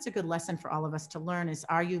I think it's a good lesson for all of us to learn is,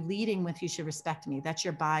 are you leading with you should respect me? That's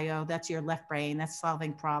your bio. That's your left brain. That's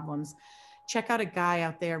solving problems. Check out a guy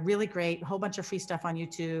out there, really great, a whole bunch of free stuff on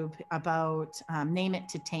YouTube about Name It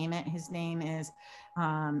to Tame It. His name is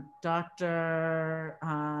Dr.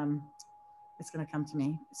 It's going to come to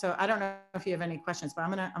me. So I don't know if you have any questions, but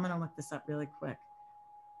I'm gonna look this up really quick.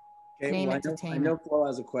 Okay, Name well, It to Tame It. I know Flo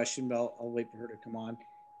has a question, but I'll wait for her to come on.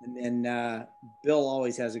 And then Bill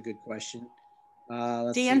always has a good question.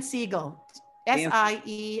 Dan Siegel,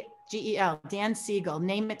 S-I-E-G-E-L, Dan Siegel,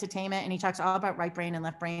 Name It to Tame It. And he talks all about right brain and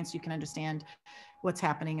left brain so you can understand what's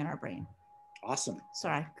happening in our brain. Awesome.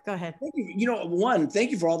 Sorry, go ahead. Thank you. You know,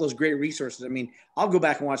 thank you for all those great resources. I mean, I'll go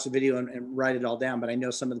back and watch the video and write it all down, but I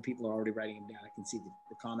know some of the people are already writing them down. I can see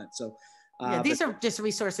the comments. So yeah, these are just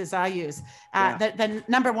resources I use. Yeah. The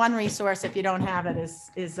number one resource, if you don't have it,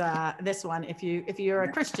 is this one. If you're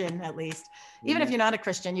a Christian, at least, even if you're not a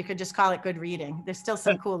Christian, you could just call it good reading. There's still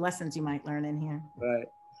some cool lessons you might learn in here. Right.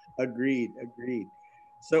 Agreed.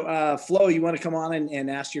 So Flo, you want to come on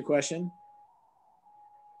and ask your question?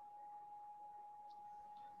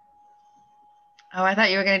 Oh, I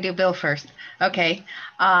thought you were going to do Bill first. Okay.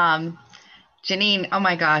 Janine, oh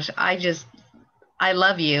my gosh, I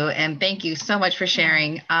love you and thank you so much for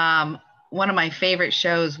sharing. One of my favorite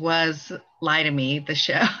shows was Lie to Me, the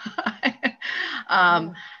show.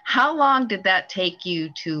 How long did that take you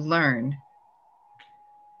to learn?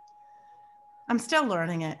 I'm still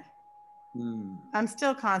learning it. I'm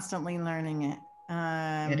still constantly learning it.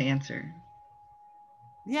 Good answer.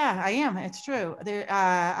 Yeah, I am. It's true.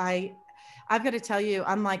 I've got to tell you,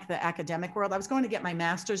 unlike the academic world, I was going to get my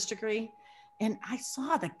master's degree and I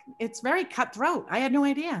saw that it's very cutthroat. I had no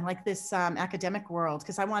idea, like this academic world,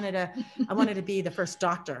 because I wanted to be the first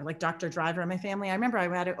doctor, like Dr. Driver in my family. I remember I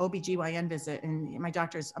had an OBGYN visit and my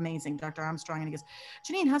doctor's amazing, Dr. Armstrong. And he goes,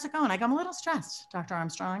 Janine, how's it going? I go, I'm a little stressed, Dr.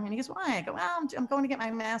 Armstrong. And he goes, why? I go, well, I'm going to get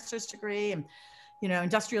my master's degree and, you know,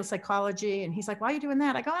 industrial psychology. And he's like, why are you doing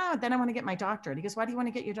that? I go, oh, then I want to get my doctorate. He goes, why do you want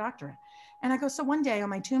to get your doctorate? And I go, so one day on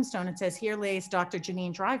my tombstone, it says, here lays Dr.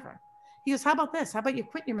 Janine Driver. He goes, how about this? How about you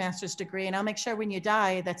quit your master's degree and I'll make sure when you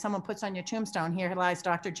die that someone puts on your tombstone, here lies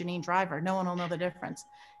Dr. Janine Driver. No one will know the difference.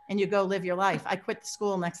 And you go live your life. I quit the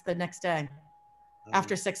school the next day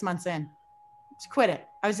after 6 months in. Just quit it.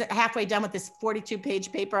 I was halfway done with this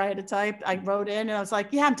 42-page paper I had to type. I wrote in and I was like,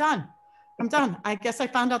 yeah, I'm done. I guess I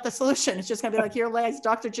found out the solution. It's just gonna be like, here lies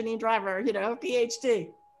Dr. Janine Driver, you know, PhD.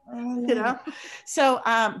 You know, so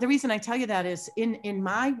the reason I tell you that is in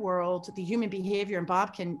my world, the human behavior, and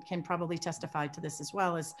Bob can probably testify to this as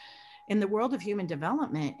well, is in the world of human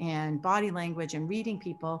development and body language and reading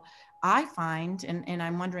people, I find, and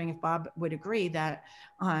I'm wondering if Bob would agree, that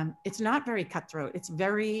it's not very cutthroat. It's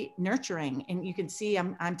very nurturing. And you can see,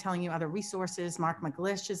 I'm telling you other resources. Mark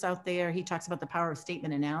McGlish is out there. He talks about the power of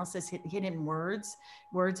statement analysis, hidden words.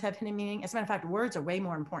 Words have hidden meaning. As a matter of fact, words are way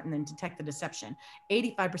more important than detect the deception.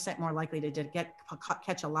 85% more likely to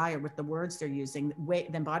catch a liar with the words they're using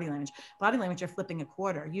than body language. Body language, you're flipping a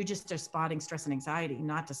quarter. You just are spotting stress and anxiety,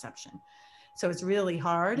 not deception. So it's really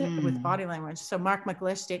hard with body language. So Mark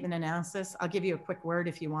McGlish, statement analysis. I'll give you a quick word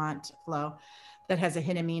if you want, Flo, that has a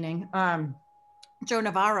hidden meaning. Joe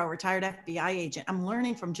Navarro, retired FBI agent. I'm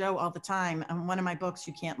learning from Joe all the time. One of my books,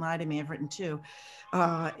 You Can't Lie to Me, I've written two.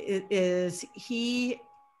 I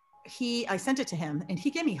sent it to him and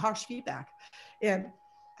he gave me harsh feedback. And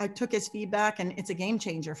I took his feedback, and it's a game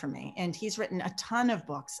changer for me. And he's written a ton of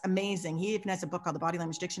books. Amazing. He even has a book called The Body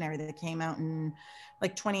Language Dictionary that came out in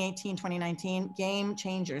like 2018, 2019. Game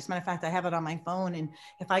changer. As a matter of fact, I have it on my phone. And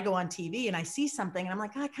if I go on TV and I see something and I'm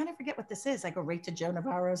like, oh, I kind of forget what this is, I go right to Joe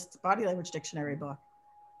Navarro's Body Language Dictionary book.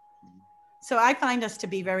 So I find us to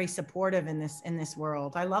be very supportive in this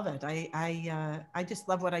world. I love it. I just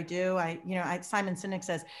love what I do. Simon Sinek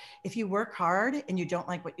says, if you work hard and you don't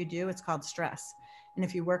like what you do, it's called stress. And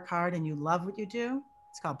if you work hard and you love what you do,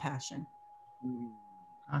 it's called passion.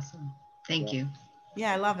 Awesome. Thank you.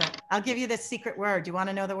 Yeah, I love it. I'll give you this secret word. Do you want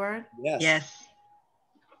to know the word? Yes. Yes.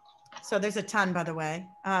 So there's a ton, by the way.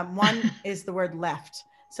 One is the word left.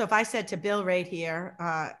 So if I said to Bill right here,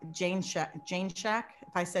 Jane Shack,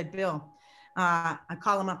 if I said, Bill, I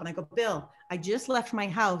call him up and I go, Bill, I just left my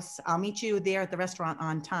house. I'll meet you there at the restaurant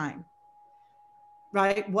on time.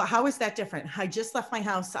 Right? Well, how is that different? I just left my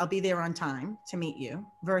house. I'll be there on time to meet you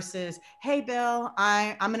versus, hey, Bill,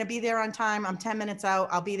 I'm going to be there on time. I'm 10 minutes out.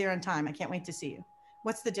 I'll be there on time. I can't wait to see you.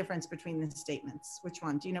 What's the difference between the statements? Which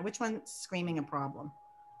one? Do you know which one's screaming a problem?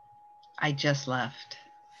 I just left.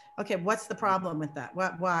 Okay. What's the problem with that?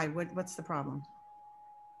 Why? What's the problem?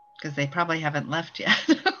 Because they probably haven't left yet.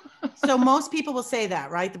 So most people will say that,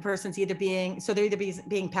 right? The person's either they're either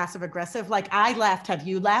being passive aggressive. Like, I left. Have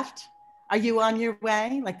you left? Are you on your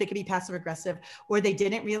way? Like, they could be passive aggressive, or they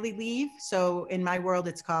didn't really leave. So in my world,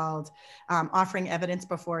 it's called offering evidence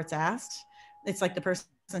before it's asked. It's like the person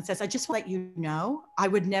says, I just want to let you know, I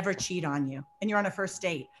would never cheat on you. And you're on a first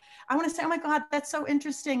date. I want to say, oh my God, that's so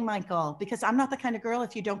interesting, Michael, because I'm not the kind of girl,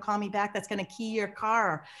 if you don't call me back, that's going to key your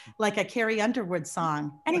car like a Carrie Underwood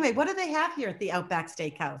song. Anyway, what do they have here at the Outback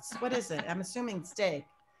Steakhouse? What is it? I'm assuming steak,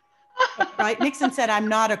 right? Nixon said, I'm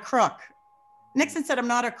not a crook. Nixon said, I'm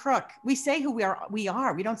not a crook. We say who we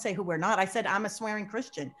are. We don't say who we're not. I said, I'm a swearing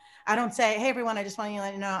Christian. I don't say, hey, everyone, I just want to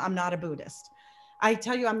let you know I'm not a Buddhist. I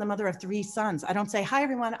tell you, I'm the mother of 3 sons. I don't say, hi,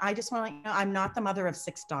 everyone. I just want to let you know I'm not the mother of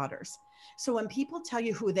 6 daughters. So when people tell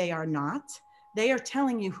you who they are not, they are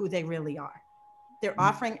telling you who they really are. They're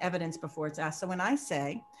offering evidence before it's asked. So when I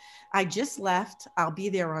say, I just left, I'll be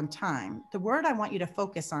there on time, the word I want you to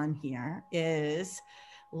focus on here is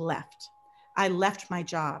left. I left my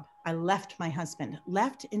job. I left my husband.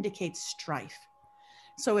 Left indicates strife.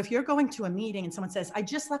 So if you're going to a meeting and someone says, I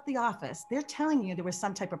just left the office, they're telling you there was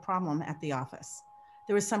some type of problem at the office.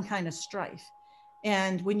 There was some kind of strife.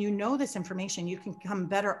 And when you know this information, you can become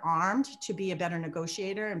better armed to be a better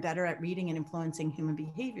negotiator and better at reading and influencing human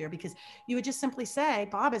behavior, because you would just simply say,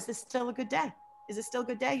 Bob, is this still a good day? Is it still a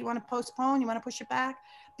good day? You want to postpone? You want to push it back?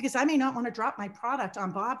 Because I may not want to drop my product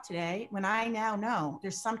on Bob today when I now know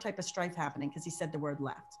there's some type of strife happening because he said the word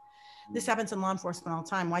left. This happens in law enforcement all the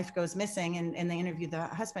time. Wife goes missing and they interview the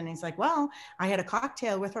husband. And he's like, well, I had a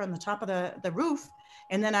cocktail with her on the top of the roof.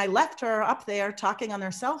 And then I left her up there talking on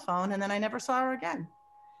their cell phone. And then I never saw her again.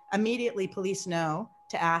 Immediately, police know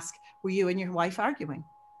to ask, were you and your wife arguing?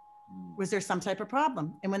 Was there some type of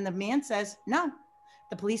problem? And when the man says, no,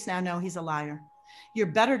 the police now know he's a liar. You're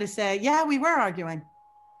better to say, yeah, we were arguing,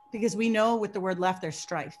 because we know with the word left, there's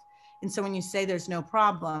strife. And so when you say there's no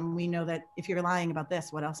problem, we know that if you're lying about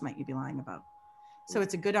this, what else might you be lying about? So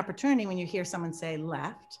it's a good opportunity when you hear someone say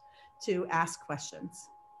left to ask questions.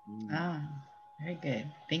 Ah, very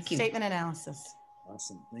good. Thank you. Statement analysis.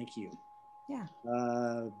 Awesome. Thank you. Yeah.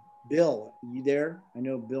 Bill, you there? I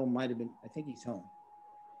know Bill might have been, I think he's home.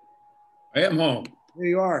 I am home. There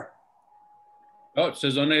you are. Oh, it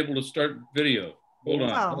says unable to start video. Hold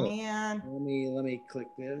on. Oh, man. Let me click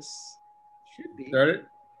this. Should be. Start it.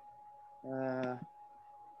 How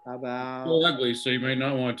about? It's still ugly, so you may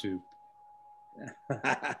not want to.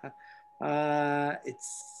 It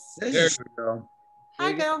says. There you go.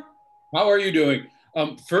 Hi, Bill. How are you doing?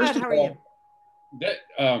 First Good, of how are all, you? that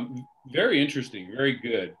very interesting, very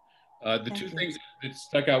good. The two things that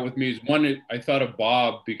stuck out with me is one, I thought of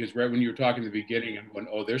Bob, because right when you were talking at the beginning, I'm going,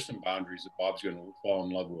 oh, there's some boundaries that Bob's going to fall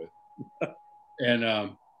in love with. And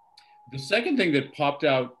the second thing that popped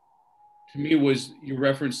out to me was your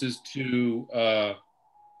references to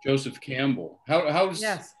Joseph Campbell.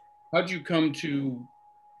 How'd you come to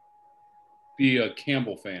be a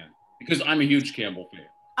Campbell fan? Because I'm a huge Campbell fan.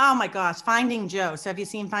 Oh my gosh, Finding Joe. So have you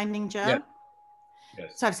seen Finding Joe? Yeah.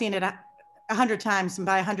 Yes. So I've seen it 100 times, and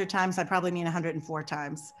by 100 times, I probably mean 104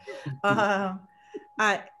 times. I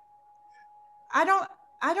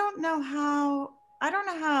don't know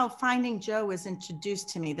how Finding Joe was introduced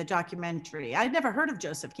to me, the documentary. I'd never heard of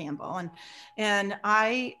Joseph Campbell, and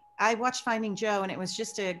I watched Finding Joe, and it was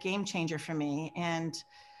just a game changer for me. And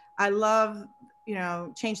I love you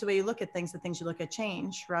know, change the way you look at things, the things you look at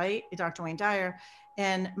change, right? Dr. Wayne Dyer.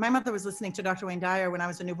 And my mother was listening to Dr. Wayne Dyer when I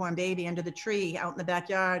was a newborn baby under the tree out in the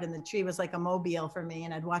backyard. And the tree was like a mobile for me.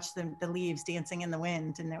 And I'd watch the leaves dancing in the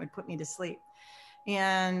wind, and that would put me to sleep.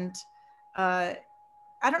 And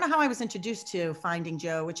I don't know how I was introduced to Finding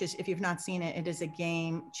Joe, which is, if you've not seen it, it is a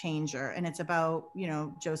game changer. And it's about, you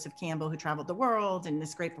know, Joseph Campbell, who traveled the world and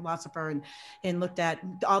this great philosopher, and looked at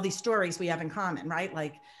all these stories we have in common, right?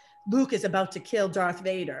 Like Luke is about to kill Darth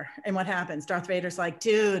Vader. And what happens? Darth Vader's like,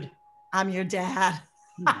 dude, I'm your dad.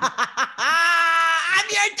 I'm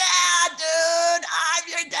your dad, dude. I'm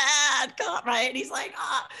your dad. Come on, right? And he's like,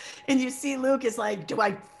 ah. And you see Luke is like, do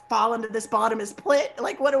I fall into this bottomless pit?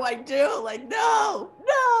 Like, what do I do? Like, no,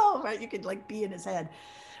 right? You could like be in his head.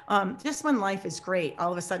 Just when life is great,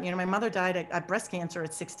 all of a sudden, you know, my mother died of breast cancer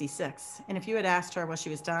at 66. And if you had asked her while she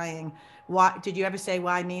was dying, why, did you ever say,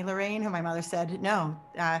 why me, Lorraine? And my mother said, no,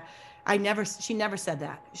 she never said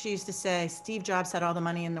that. She used to say, Steve Jobs had all the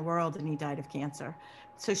money in the world and he died of cancer.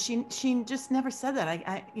 So she just never said that.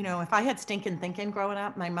 I you know, if I had stinking thinking growing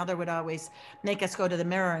up, my mother would always make us go to the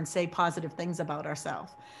mirror and say positive things about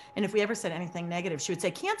ourselves. And if we ever said anything negative, she would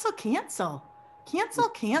say, cancel, cancel, cancel,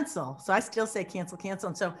 cancel. So I still say cancel, cancel.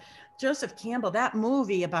 And so Joseph Campbell, that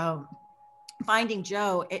movie about Finding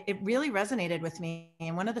Joe, it really resonated with me.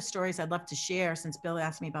 And one of the stories I'd love to share, since Bill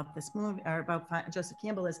asked me about this movie or about Joseph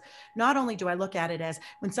Campbell, is not only do I look at it as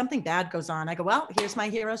when something bad goes on, I go, well, here's my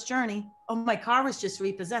hero's journey. Oh, my car was just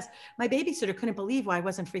repossessed. My babysitter couldn't believe why I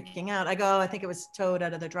wasn't freaking out. I go, I think it was towed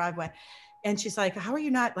out of the driveway. And she's like, how are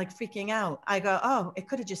you not like freaking out? I go, oh, it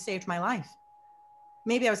could have just saved my life.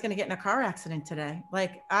 Maybe I was going to get in a car accident today.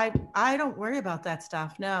 Like I don't worry about that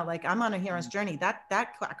stuff. No, like I'm on a hero's journey. That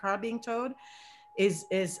car being towed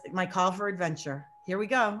is my call for adventure. Here we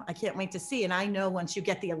go. I can't wait to see. And I know once you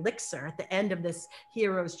get the elixir at the end of this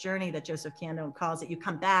hero's journey that Joseph Campbell calls it, you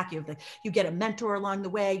come back, you get a mentor along the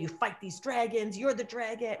way, you fight these dragons, you're the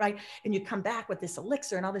dragon, right? And you come back with this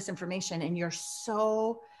elixir and all this information, and you're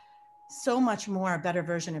so much more a better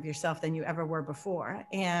version of yourself than you ever were before.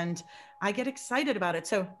 And I get excited about it.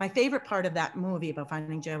 So my favorite part of that movie about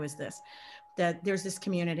Finding Joe is this, that there's this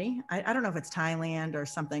community. I don't know if it's Thailand or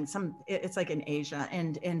something, it's like in Asia,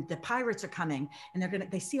 and the pirates are coming, and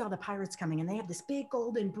they see all the pirates coming, and they have this big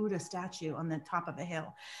golden Buddha statue on the top of a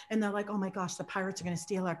hill. And they're like, oh my gosh, the pirates are going to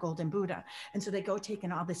steal our golden Buddha. And so they go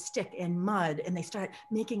taking all this stick and mud, and they start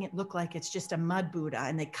making it look like it's just a mud Buddha,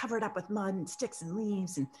 and they cover it up with mud and sticks and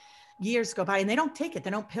leaves, and years go by, and they don't take it. They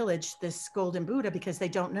don't pillage this golden Buddha because they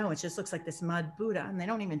don't know. It just looks like this mud Buddha, and they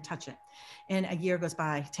don't even touch it. And a year goes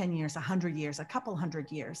by, 10 years, 100 years, a couple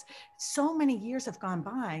hundred years. So many years have gone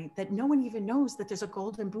by that no one even knows that there's a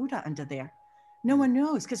golden Buddha under there. No one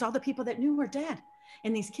knows, because all the people that knew were dead.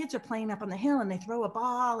 And these kids are playing up on the hill, and they throw a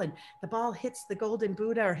ball, and the ball hits the golden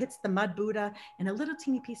Buddha or hits the mud Buddha, and a little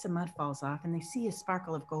teeny piece of mud falls off, and they see a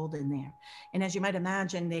sparkle of gold in there. And as you might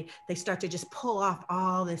imagine, they start to just pull off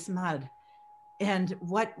all this mud. And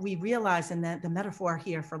what we realize in the metaphor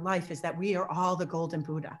here for life is that we are all the golden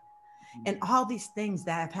Buddha. And all these things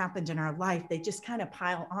that have happened in our life, they just kind of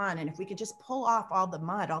pile on. And if we could just pull off all the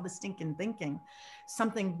mud, all the stinking thinking,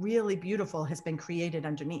 something really beautiful has been created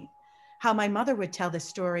underneath. How my mother would tell this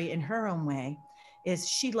story in her own way is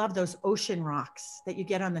she loved those ocean rocks that you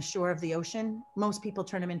get on the shore of the ocean. Most people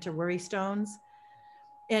turn them into worry stones.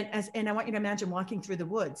 And I want you to imagine walking through the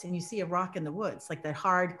woods, and you see a rock in the woods, like the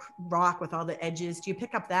hard rock with all the edges. Do you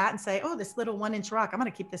pick up that and say, oh, this little 1-inch rock, I'm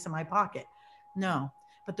going to keep this in my pocket? No.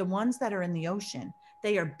 But the ones that are in the ocean,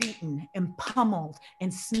 they are beaten and pummeled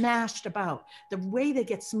and smashed about. The way they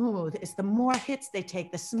get smooth is the more hits they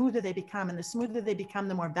take, the smoother they become. And the smoother they become,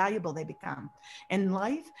 the more valuable they become. In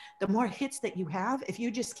life, the more hits that you have, if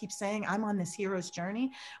you just keep saying, I'm on this hero's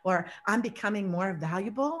journey, or I'm becoming more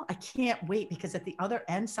valuable, I can't wait, because at the other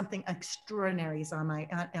end, something extraordinary is on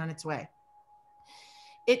its way.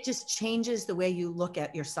 It just changes the way you look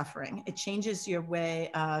at your suffering. It changes your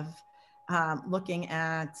way of looking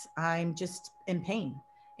at, I'm just in pain,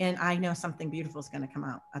 and I know something beautiful is going to come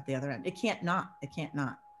out at the other end. It can't not.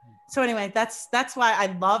 So anyway, that's why I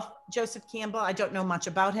love Joseph Campbell. I don't know much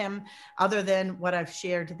about him other than what I've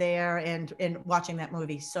shared there and watching that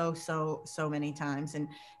movie so many times,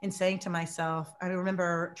 and saying to myself, I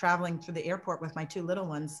remember traveling through the airport with my 2 little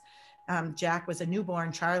ones. Jack was a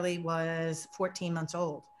newborn. Charlie was 14 months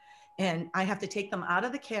old. And I have to take them out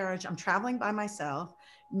of the carriage. I'm traveling by myself.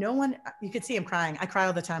 No one, you could see him crying. I cry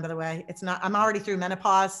all the time, by the way. It's not, I'm already through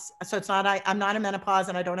menopause. So it's not, I'm not in menopause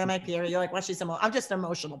and I don't have my period. You're like, well, I'm just an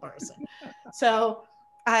emotional person. So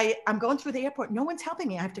I'm going through the airport. No one's helping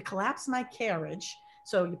me. I have to collapse my carriage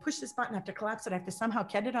So you push this button, I have to collapse it. I have to somehow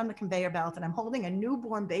get it on the conveyor belt. And I'm holding a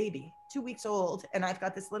newborn baby, 2 weeks old. And I've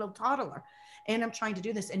got this little toddler and I'm trying to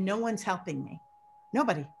do this and no one's helping me.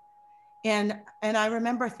 Nobody. And I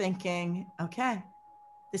remember thinking, okay,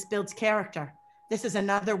 this builds character. This is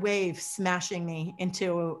another wave smashing me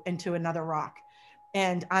into another rock.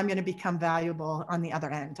 And I'm going to become valuable on the other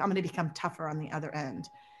end. I'm going to become tougher on the other end.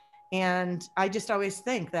 And I just always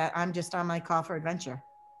think that I'm just on my call for adventure.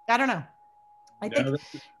 I don't know. I think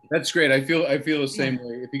that's great. I feel the same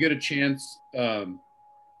way. If you get a chance,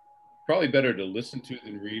 probably better to listen to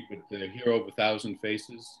than read, but The Hero of a Thousand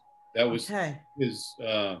Faces, that was that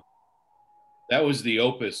was the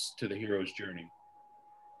opus to the hero's journey.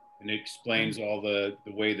 And it explains all the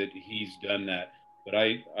way that he's done that. But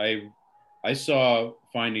I saw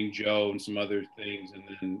Finding Joe and some other things and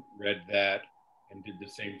then read that and did the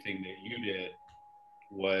same thing that you did.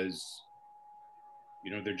 Was,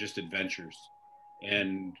 they're just adventures.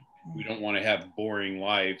 And we don't want to have boring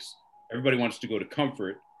lives. Everybody wants to go to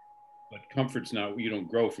comfort, but comfort's not, you don't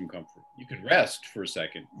grow from comfort. You can rest for a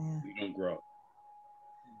second, you don't grow.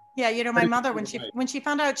 Yeah, my mother, when she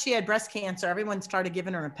found out she had breast cancer, everyone started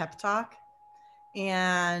giving her a pep talk.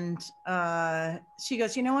 And she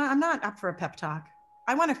goes, you know what? I'm not up for a pep talk.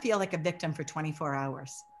 I want to feel like a victim for 24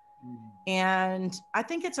 hours. And I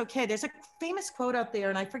think it's okay. There's a famous quote out there,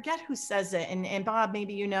 and I forget who says it. And Bob,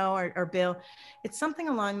 maybe you know, or Bill, it's something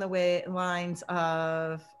along the lines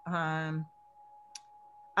of, I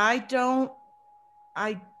don't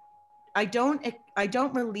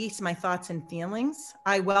release my thoughts and feelings.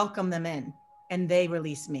 I welcome them in, and they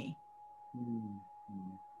release me.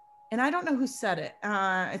 And I don't know who said it.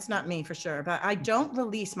 It's not me for sure, but I don't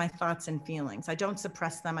release my thoughts and feelings. I don't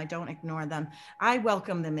suppress them. I don't ignore them. I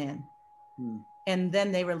welcome them in. And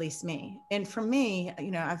then they release me. And for me,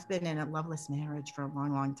 I've been in a loveless marriage for a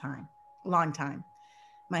long time.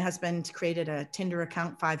 My husband created a Tinder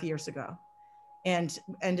account 5 years ago and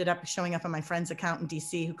ended up showing up on my friend's account in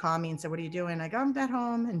DC, who called me and said, what are you doing? I go, I'm at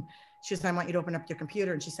home. And she said, I want you to open up your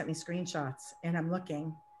computer. And she sent me screenshots and I'm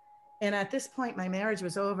looking. And at this point, my marriage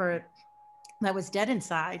was over. I was dead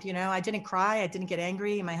inside. I didn't cry. I didn't get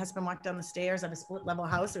angry. My husband walked down the stairs of a split level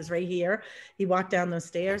house. It was right here. He walked down those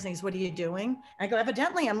stairs and he goes, what are you doing? I go,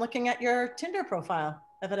 evidently, I'm looking at your Tinder profile,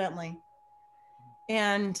 evidently.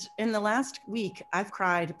 And in the last week, I've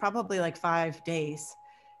cried probably like 5 days.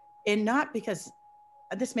 And not because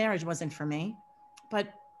this marriage wasn't for me,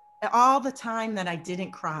 but all the time that I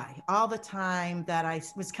didn't cry, all the time that I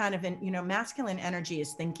was kind of in, masculine energy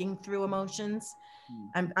is thinking through emotions.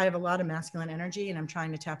 I have a lot of masculine energy and I'm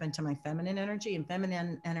trying to tap into my feminine energy, and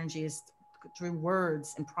feminine energy is through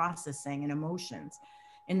words and processing and emotions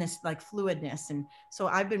in this like fluidness. And so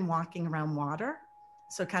I've been walking around water.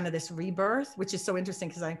 So kind of this rebirth, which is so interesting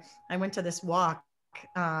because I went to this walk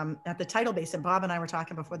at the tidal basin. Bob and I were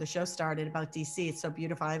talking before the show started about DC. It's so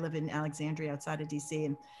beautiful. I live in Alexandria outside of DC,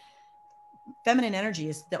 and feminine energy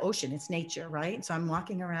is the ocean. It's nature, right? So I'm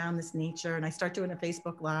walking around this nature and I start doing a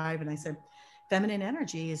Facebook Live and I said, feminine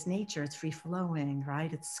energy is nature. It's free flowing,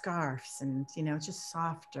 right? It's scarves and, it's just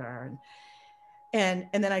softer. And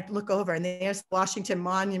then I look over and there's Washington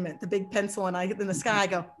Monument, the big pencil in the sky. I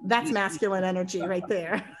go, that's masculine energy right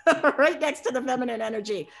there, right next to the feminine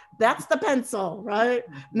energy. That's the pencil, right?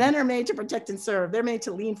 Men are made to protect and serve. They're made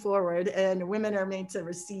to lean forward, and women are made to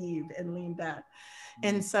receive and lean back.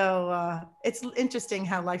 And so it's interesting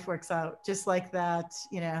how life works out, just like that,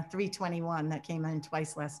 321 that came in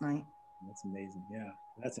twice last night. That's amazing. Yeah,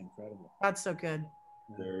 that's incredible. God's so good.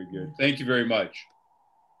 Very good. Thank you very much.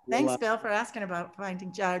 Thanks, Bill, for asking about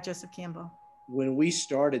finding Joseph Campbell. When we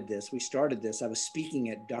started this, I was speaking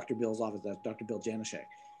at Dr. Bill's office, Dr. Bill Janishek,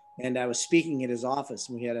 and I was speaking at his office,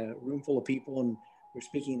 and we had a room full of people, and we're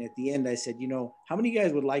speaking. At the end, I said, how many of you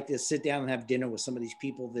guys would like to sit down and have dinner with some of these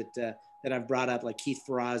people that I've brought up, like Keith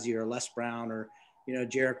Ferrazzi or Les Brown or,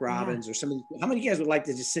 Jarek Robbins or some of these, how many of you guys would like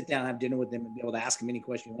to just sit down and have dinner with them and be able to ask them any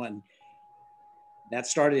question you want? And that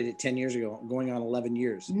started at 10 years ago, going on 11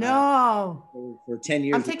 years. No. For 10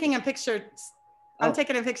 years. I'm taking a picture. I'm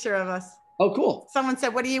taking a picture of us. Oh, cool. Someone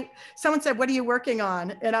said, what are you working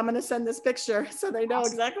on? And I'm going to send this picture so they know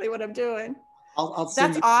exactly what I'm doing.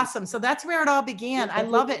 That's awesome. So that's where it all began. I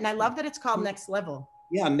love it. And I love that it's called Next Level.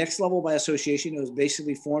 Yeah, Next Level by association. It was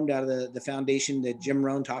basically formed out of the foundation that Jim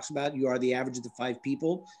Rohn talks about. You are the average of the 5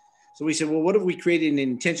 people. So we said, well, what if we created an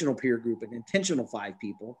intentional peer group, an intentional 5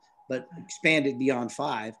 people, but expanded beyond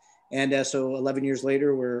 5? And so 11 years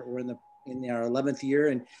later, we're in our 11th year.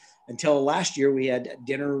 And until last year, we had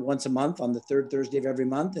dinner once a month on the 3rd Thursday of every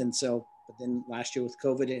month. And so, but then last year with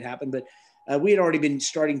COVID, it happened. But we had already been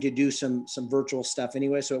starting to do some virtual stuff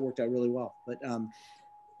anyway, so it worked out really well. But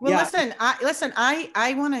well, yeah. listen,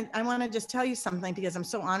 I want to just tell you something, because I'm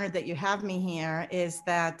so honored that you have me here, is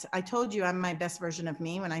that I told you I'm my best version of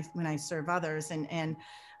me when I serve others. And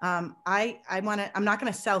I'm not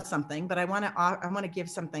going to sell something, but I want to give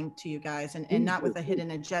something to you guys, and not with a hidden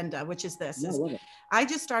agenda, which is this. I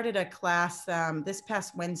just started a class this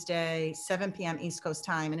past Wednesday, 7 p.m. East Coast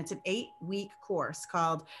time, and it's an 8-week course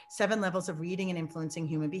called 7 Levels of Reading and Influencing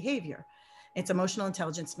Human Behavior. It's emotional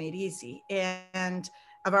intelligence made easy. And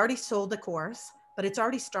I've already sold the course, but it's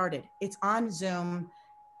already started. It's on Zoom.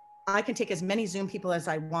 I can take as many Zoom people as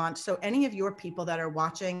I want. So any of your people that are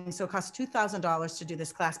watching, so it costs $2,000 to do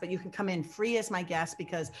this class, but you can come in free as my guest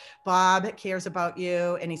because Bob cares about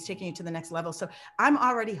you and he's taking you to the next level. So I'm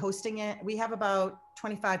already hosting it. We have about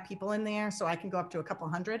 25 people in there, so I can go up to a couple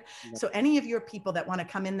hundred. So any of your people that want to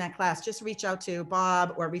come in that class, just reach out to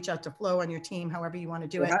Bob or reach out to Flo on your team, however you want to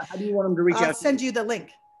do it. How do you want them to reach out? I'll send you the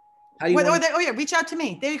link. Reach out to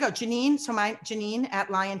me. There you go. Janine. So Janine at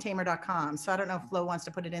liontamer.com. So I don't know if Flo wants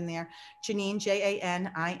to put it in there. Janine,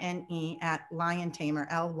 Janine at liontamer,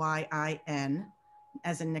 LYIN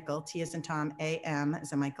as in nickel, T as in Tom, AM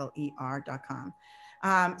as in Michael, ER.com.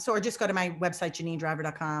 Or just go to my website,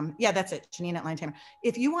 JanineDriver.com. Yeah, that's it. Janine at Line Tamer.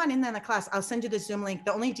 If you want in on the class, I'll send you the Zoom link.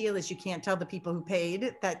 The only deal is you can't tell the people who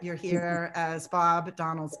paid that you're here as Bob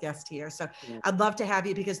Donald's guest here. So I'd love to have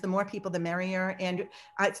you, because the more people, the merrier. And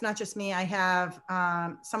it's not just me. I have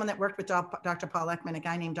someone that worked with Dr. Paul Ekman, a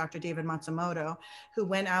guy named Dr. David Matsumoto, who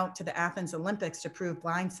went out to the Athens Olympics to prove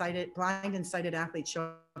blind and sighted athletes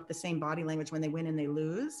show up the same body language when they win and they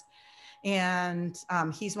lose. And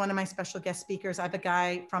he's one of my special guest speakers. I have a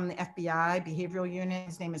guy from the FBI behavioral unit.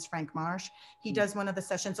 His name is Frank Marsh. He does one of the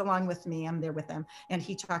sessions along with me. I'm there with him. And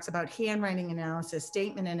he talks about handwriting analysis,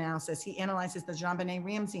 statement analysis. He analyzes the JonBenet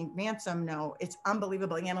Ramsey ransom note. It's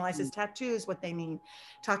unbelievable. He analyzes tattoos, what they mean.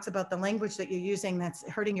 Talks about the language that you're using that's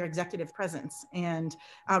hurting your executive presence. And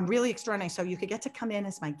really extraordinary. So you could get to come in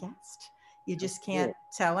as my guest. You just can't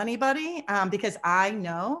tell anybody, because I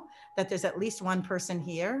know that there's at least one person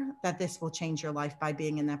here that this will change your life by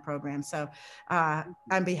being in that program. So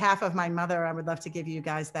on behalf of my mother, I would love to give you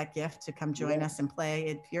guys that gift to come join us and play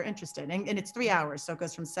if you're interested. And it's 3 hours. So it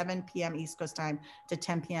goes from 7 p.m. East Coast time to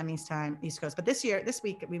 10 p.m. East Coast. But this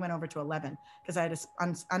week, we went over to 11 because I had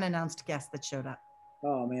an unannounced guest that showed up.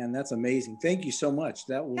 Oh man, that's amazing. Thank you so much.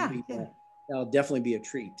 That will that'll definitely be a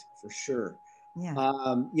treat for sure. Yeah.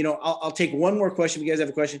 I'll take one more question if you guys have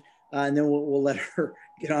a question, and then we'll let her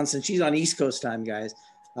get on since she's on East Coast time, guys.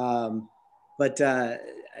 But I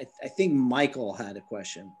think Michael had a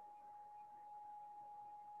question.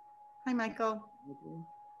 Hi, Michael.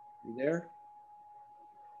 You there?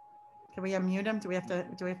 Can we unmute him? Do we have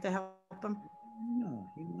to help him? No,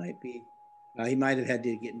 he might be. He might have had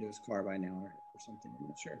to get into his car by now or something. I'm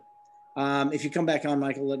not sure. If you come back on,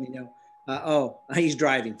 Michael, let me know. He's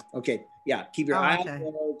driving. Okay. Yeah. Keep your eye on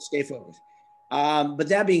the road, stay focused. But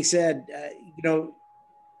that being said,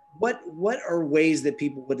 what are ways that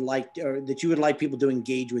people would like to, or that you would like people to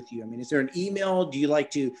engage with you? I mean, is there an email? Do you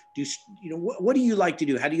like to do, what do you like to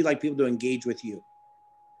do? How do you like people to engage with you?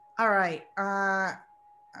 All right.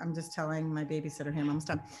 I'm just telling my babysitter here, I'm almost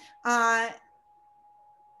done.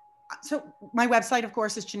 So my website, of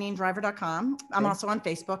course, is JanineDriver.com. I'm also on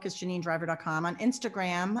Facebook as JanineDriver.com. On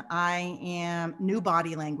Instagram, I am New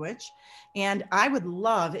Body Language. And I would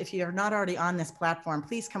love, if you're not already on this platform,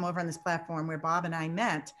 please come over on this platform where Bob and I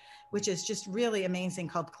met, which is just really amazing,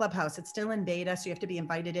 called Clubhouse. It's still in beta, so you have to be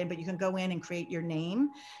invited in, but you can go in and create your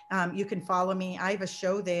name. You can follow me. I have a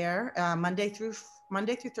show there Monday through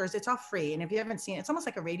Thursday. It's all free. And if you haven't seen it, it's almost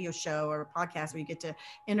like a radio show or a podcast where you get to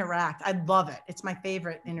interact. I love it. It's my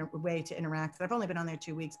favorite way to interact. I've only been on there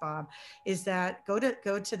 2 weeks, Bob, is that go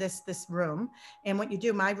to this room. And what you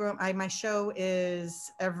do, my show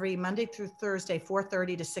is every Monday through Thursday,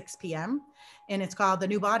 4:30 to 6 p.m. And it's called the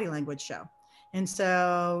New Body Language Show. And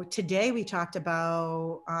so today we talked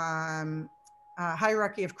about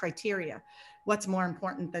hierarchy of criteria. What's more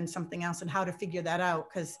important than something else and how to figure that out?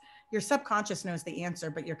 Because your subconscious knows the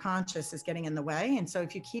answer, but your conscious is getting in the way. And so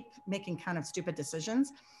if you keep making kind of stupid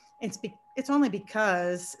decisions, it's only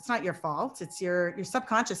because it's not your fault. It's your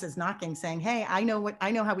subconscious is knocking, saying, hey, I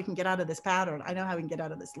know how we can get out of this pattern. I know how we can get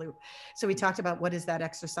out of this loop. So we talked about what is that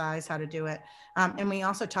exercise, how to do it. And we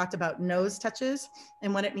also talked about nose touches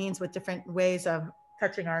and what it means with different ways of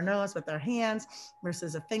touching our nose with our hands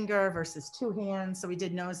versus a finger versus two hands. So we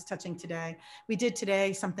did nose touching today. We did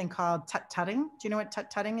today something called tut-tutting. Do you know what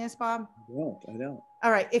tut-tutting is, Bob? I don't. All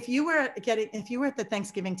right. If you were at the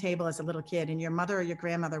Thanksgiving table as a little kid and your mother or your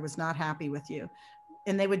grandmother was not happy with you,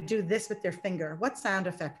 and they would do this with their finger. What sound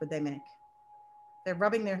effect would they make? They're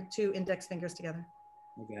rubbing their 2 index fingers together.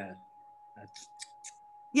 Okay.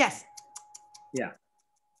 Yes. Yeah.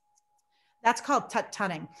 That's called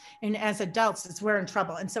tut-tutting. And as adults, we're in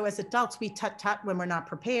trouble. And so as adults, we tut-tut when we're not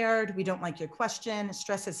prepared. We don't like your question.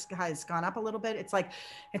 Stress has gone up a little bit. It's like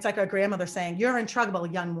our grandmother saying, you're in trouble,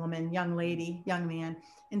 young woman, young lady, young man.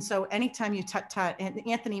 And so anytime you tut-tut, and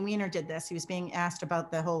Anthony Weiner did this, he was being asked about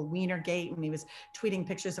the whole Weiner gate, and he was tweeting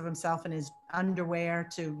pictures of himself in his underwear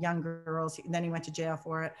to young girls. And then he went to jail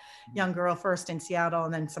for it. Young girl first in Seattle,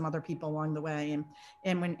 and then some other people along the way.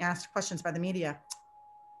 And when asked questions by the media,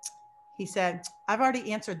 he said, I've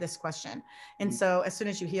already answered this question. And so as soon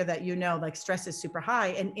as you hear that, you know, like stress is super high,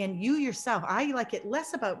 and you yourself, I like it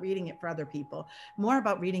less about reading it for other people, more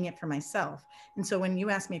about reading it for myself. And so when you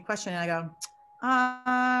ask me a question and I go,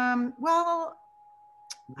 well,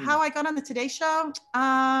 how I got on the Today Show,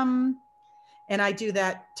 and I do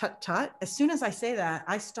that tut-tut, as soon as I say that,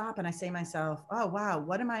 I stop and I say to myself, oh, wow,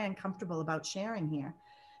 what am I uncomfortable about sharing here?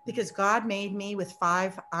 Because God made me with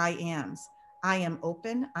 5 I ams. I am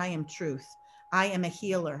open, I am truth. I am a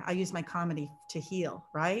healer. I use my comedy to heal,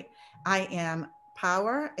 right? I am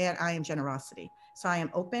power and I am generosity. So I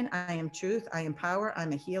am open, I am truth, I am power,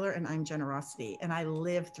 I'm a healer, and I'm generosity. And I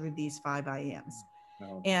live through these 5 I ams.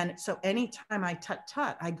 Oh. And so anytime I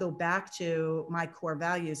tut-tut, I go back to my core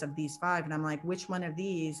values of these 5. And I'm like, which one of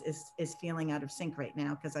these is feeling out of sync right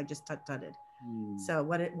now? Because I just tut-tutted. So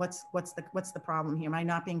what's the problem here? Am I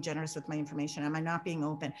not being generous with my information? Am I not being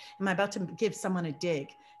open? Am I about to give someone a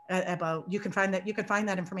dig about, you can find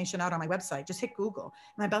that information out on my website. Just hit Google.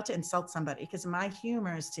 Am I about to insult somebody? Because my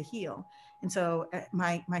humor is to heal. And so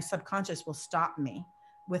my subconscious will stop me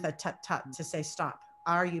with a tut-tut to say, stop.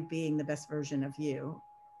 Are you being the best version of you,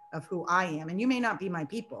 of who I am? And you may not be my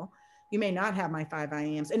people. You may not have my 5 I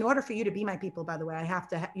ams. In order for you to be my people, by the way, I have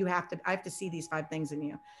to see these 5 things in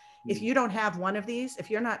you. If you don't have one of these,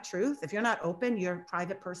 if you're not truth, if you're not open, you're a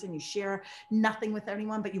private person, you share nothing with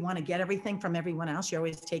anyone, but you want to get everything from everyone else. You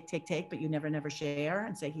always take, but you never share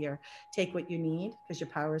and say, here, take what you need, because your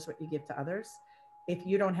power is what you give to others. If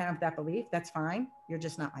you don't have that belief, that's fine. You're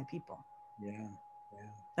just not my people. Yeah.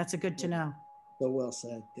 That's a good to know. So well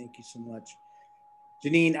said. Thank you so much.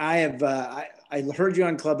 Janine, I heard you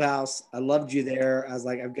on Clubhouse. I loved you there. I was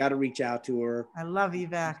like, I've got to reach out to her. I love you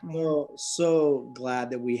back, man. So glad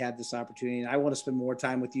that we had this opportunity. And I want to spend more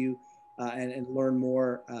time with you and learn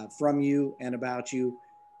more from you and about you.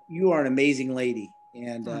 You are an amazing lady.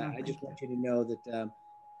 And I just want you to know that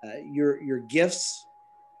your gifts,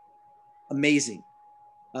 amazing.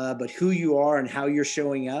 But who you are and how you're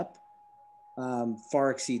showing up far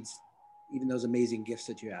exceeds even those amazing gifts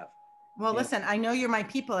that you have. Well, listen, I know you're my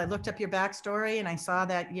people. I looked up your backstory and I saw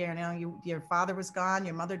that, your father was gone.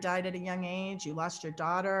 Your mother died at a young age. You lost your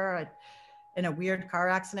daughter in a weird car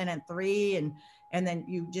accident at 3. And then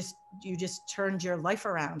you just turned your life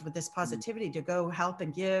around with this positivity to go help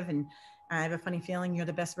and give. And I have a funny feeling you're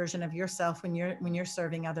the best version of yourself when you're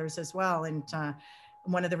serving others as well. And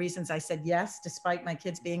one of the reasons I said yes, despite my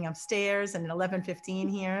kids being upstairs and 11:15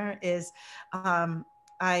 here, is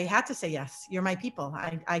I had to say yes. You're my people.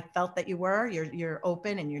 I felt that you were. You're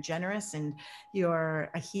open and you're generous and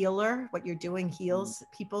you're a healer. What you're doing heals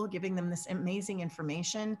people, giving them this amazing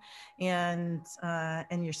information, and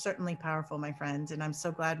you're certainly powerful, my friend. And I'm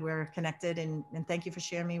so glad we're connected. And thank you for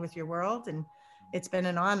sharing me with your world. And it's been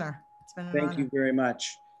an honor. It's been an honor. Thank you very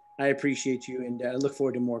much. I appreciate you, and I look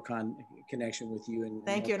forward to more connection with you. And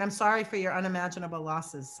thank you. And I'm sorry for your unimaginable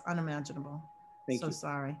losses. Unimaginable. Thank you. So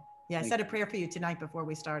sorry. Yeah, I said a prayer for you tonight before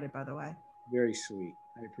we started, by the way. Very sweet.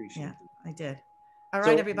 I appreciate it. Yeah, I did. All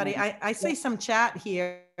right, everybody. I see some chat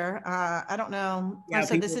here. I don't know. Yeah,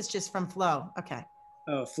 so this is just from Flo. Okay.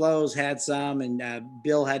 Oh, Flo's had some, and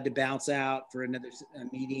Bill had to bounce out for another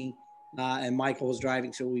meeting, and Michael was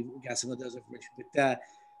driving, so we got some of those information. But,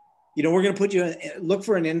 we're going to put you look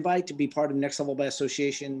for an invite to be part of Next Level by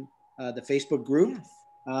Association, the Facebook group. Yes.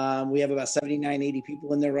 We have about 79, 80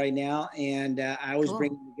 people in there right now. And I always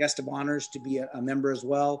bring the guest of honors to be a member as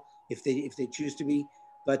well, if they choose to be.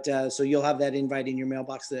 But so you'll have that invite in your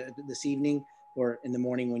mailbox this evening or in the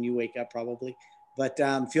morning when you wake up probably. But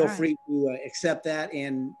feel free to accept that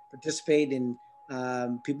and participate. And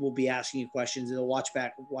people will be asking you questions. They'll watch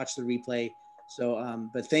the replay. So,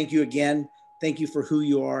 but thank you again. Thank you for who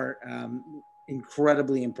you are.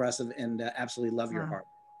 Incredibly impressive, and absolutely love your heart.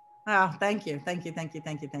 Oh, thank you. Thank you. Thank you.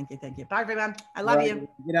 Thank you. Thank you. Thank you. Bye, everyone. I love you.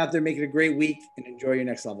 Get out there, make it a great week, and enjoy your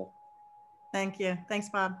next level. Thank you. Thanks,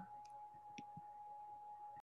 Bob.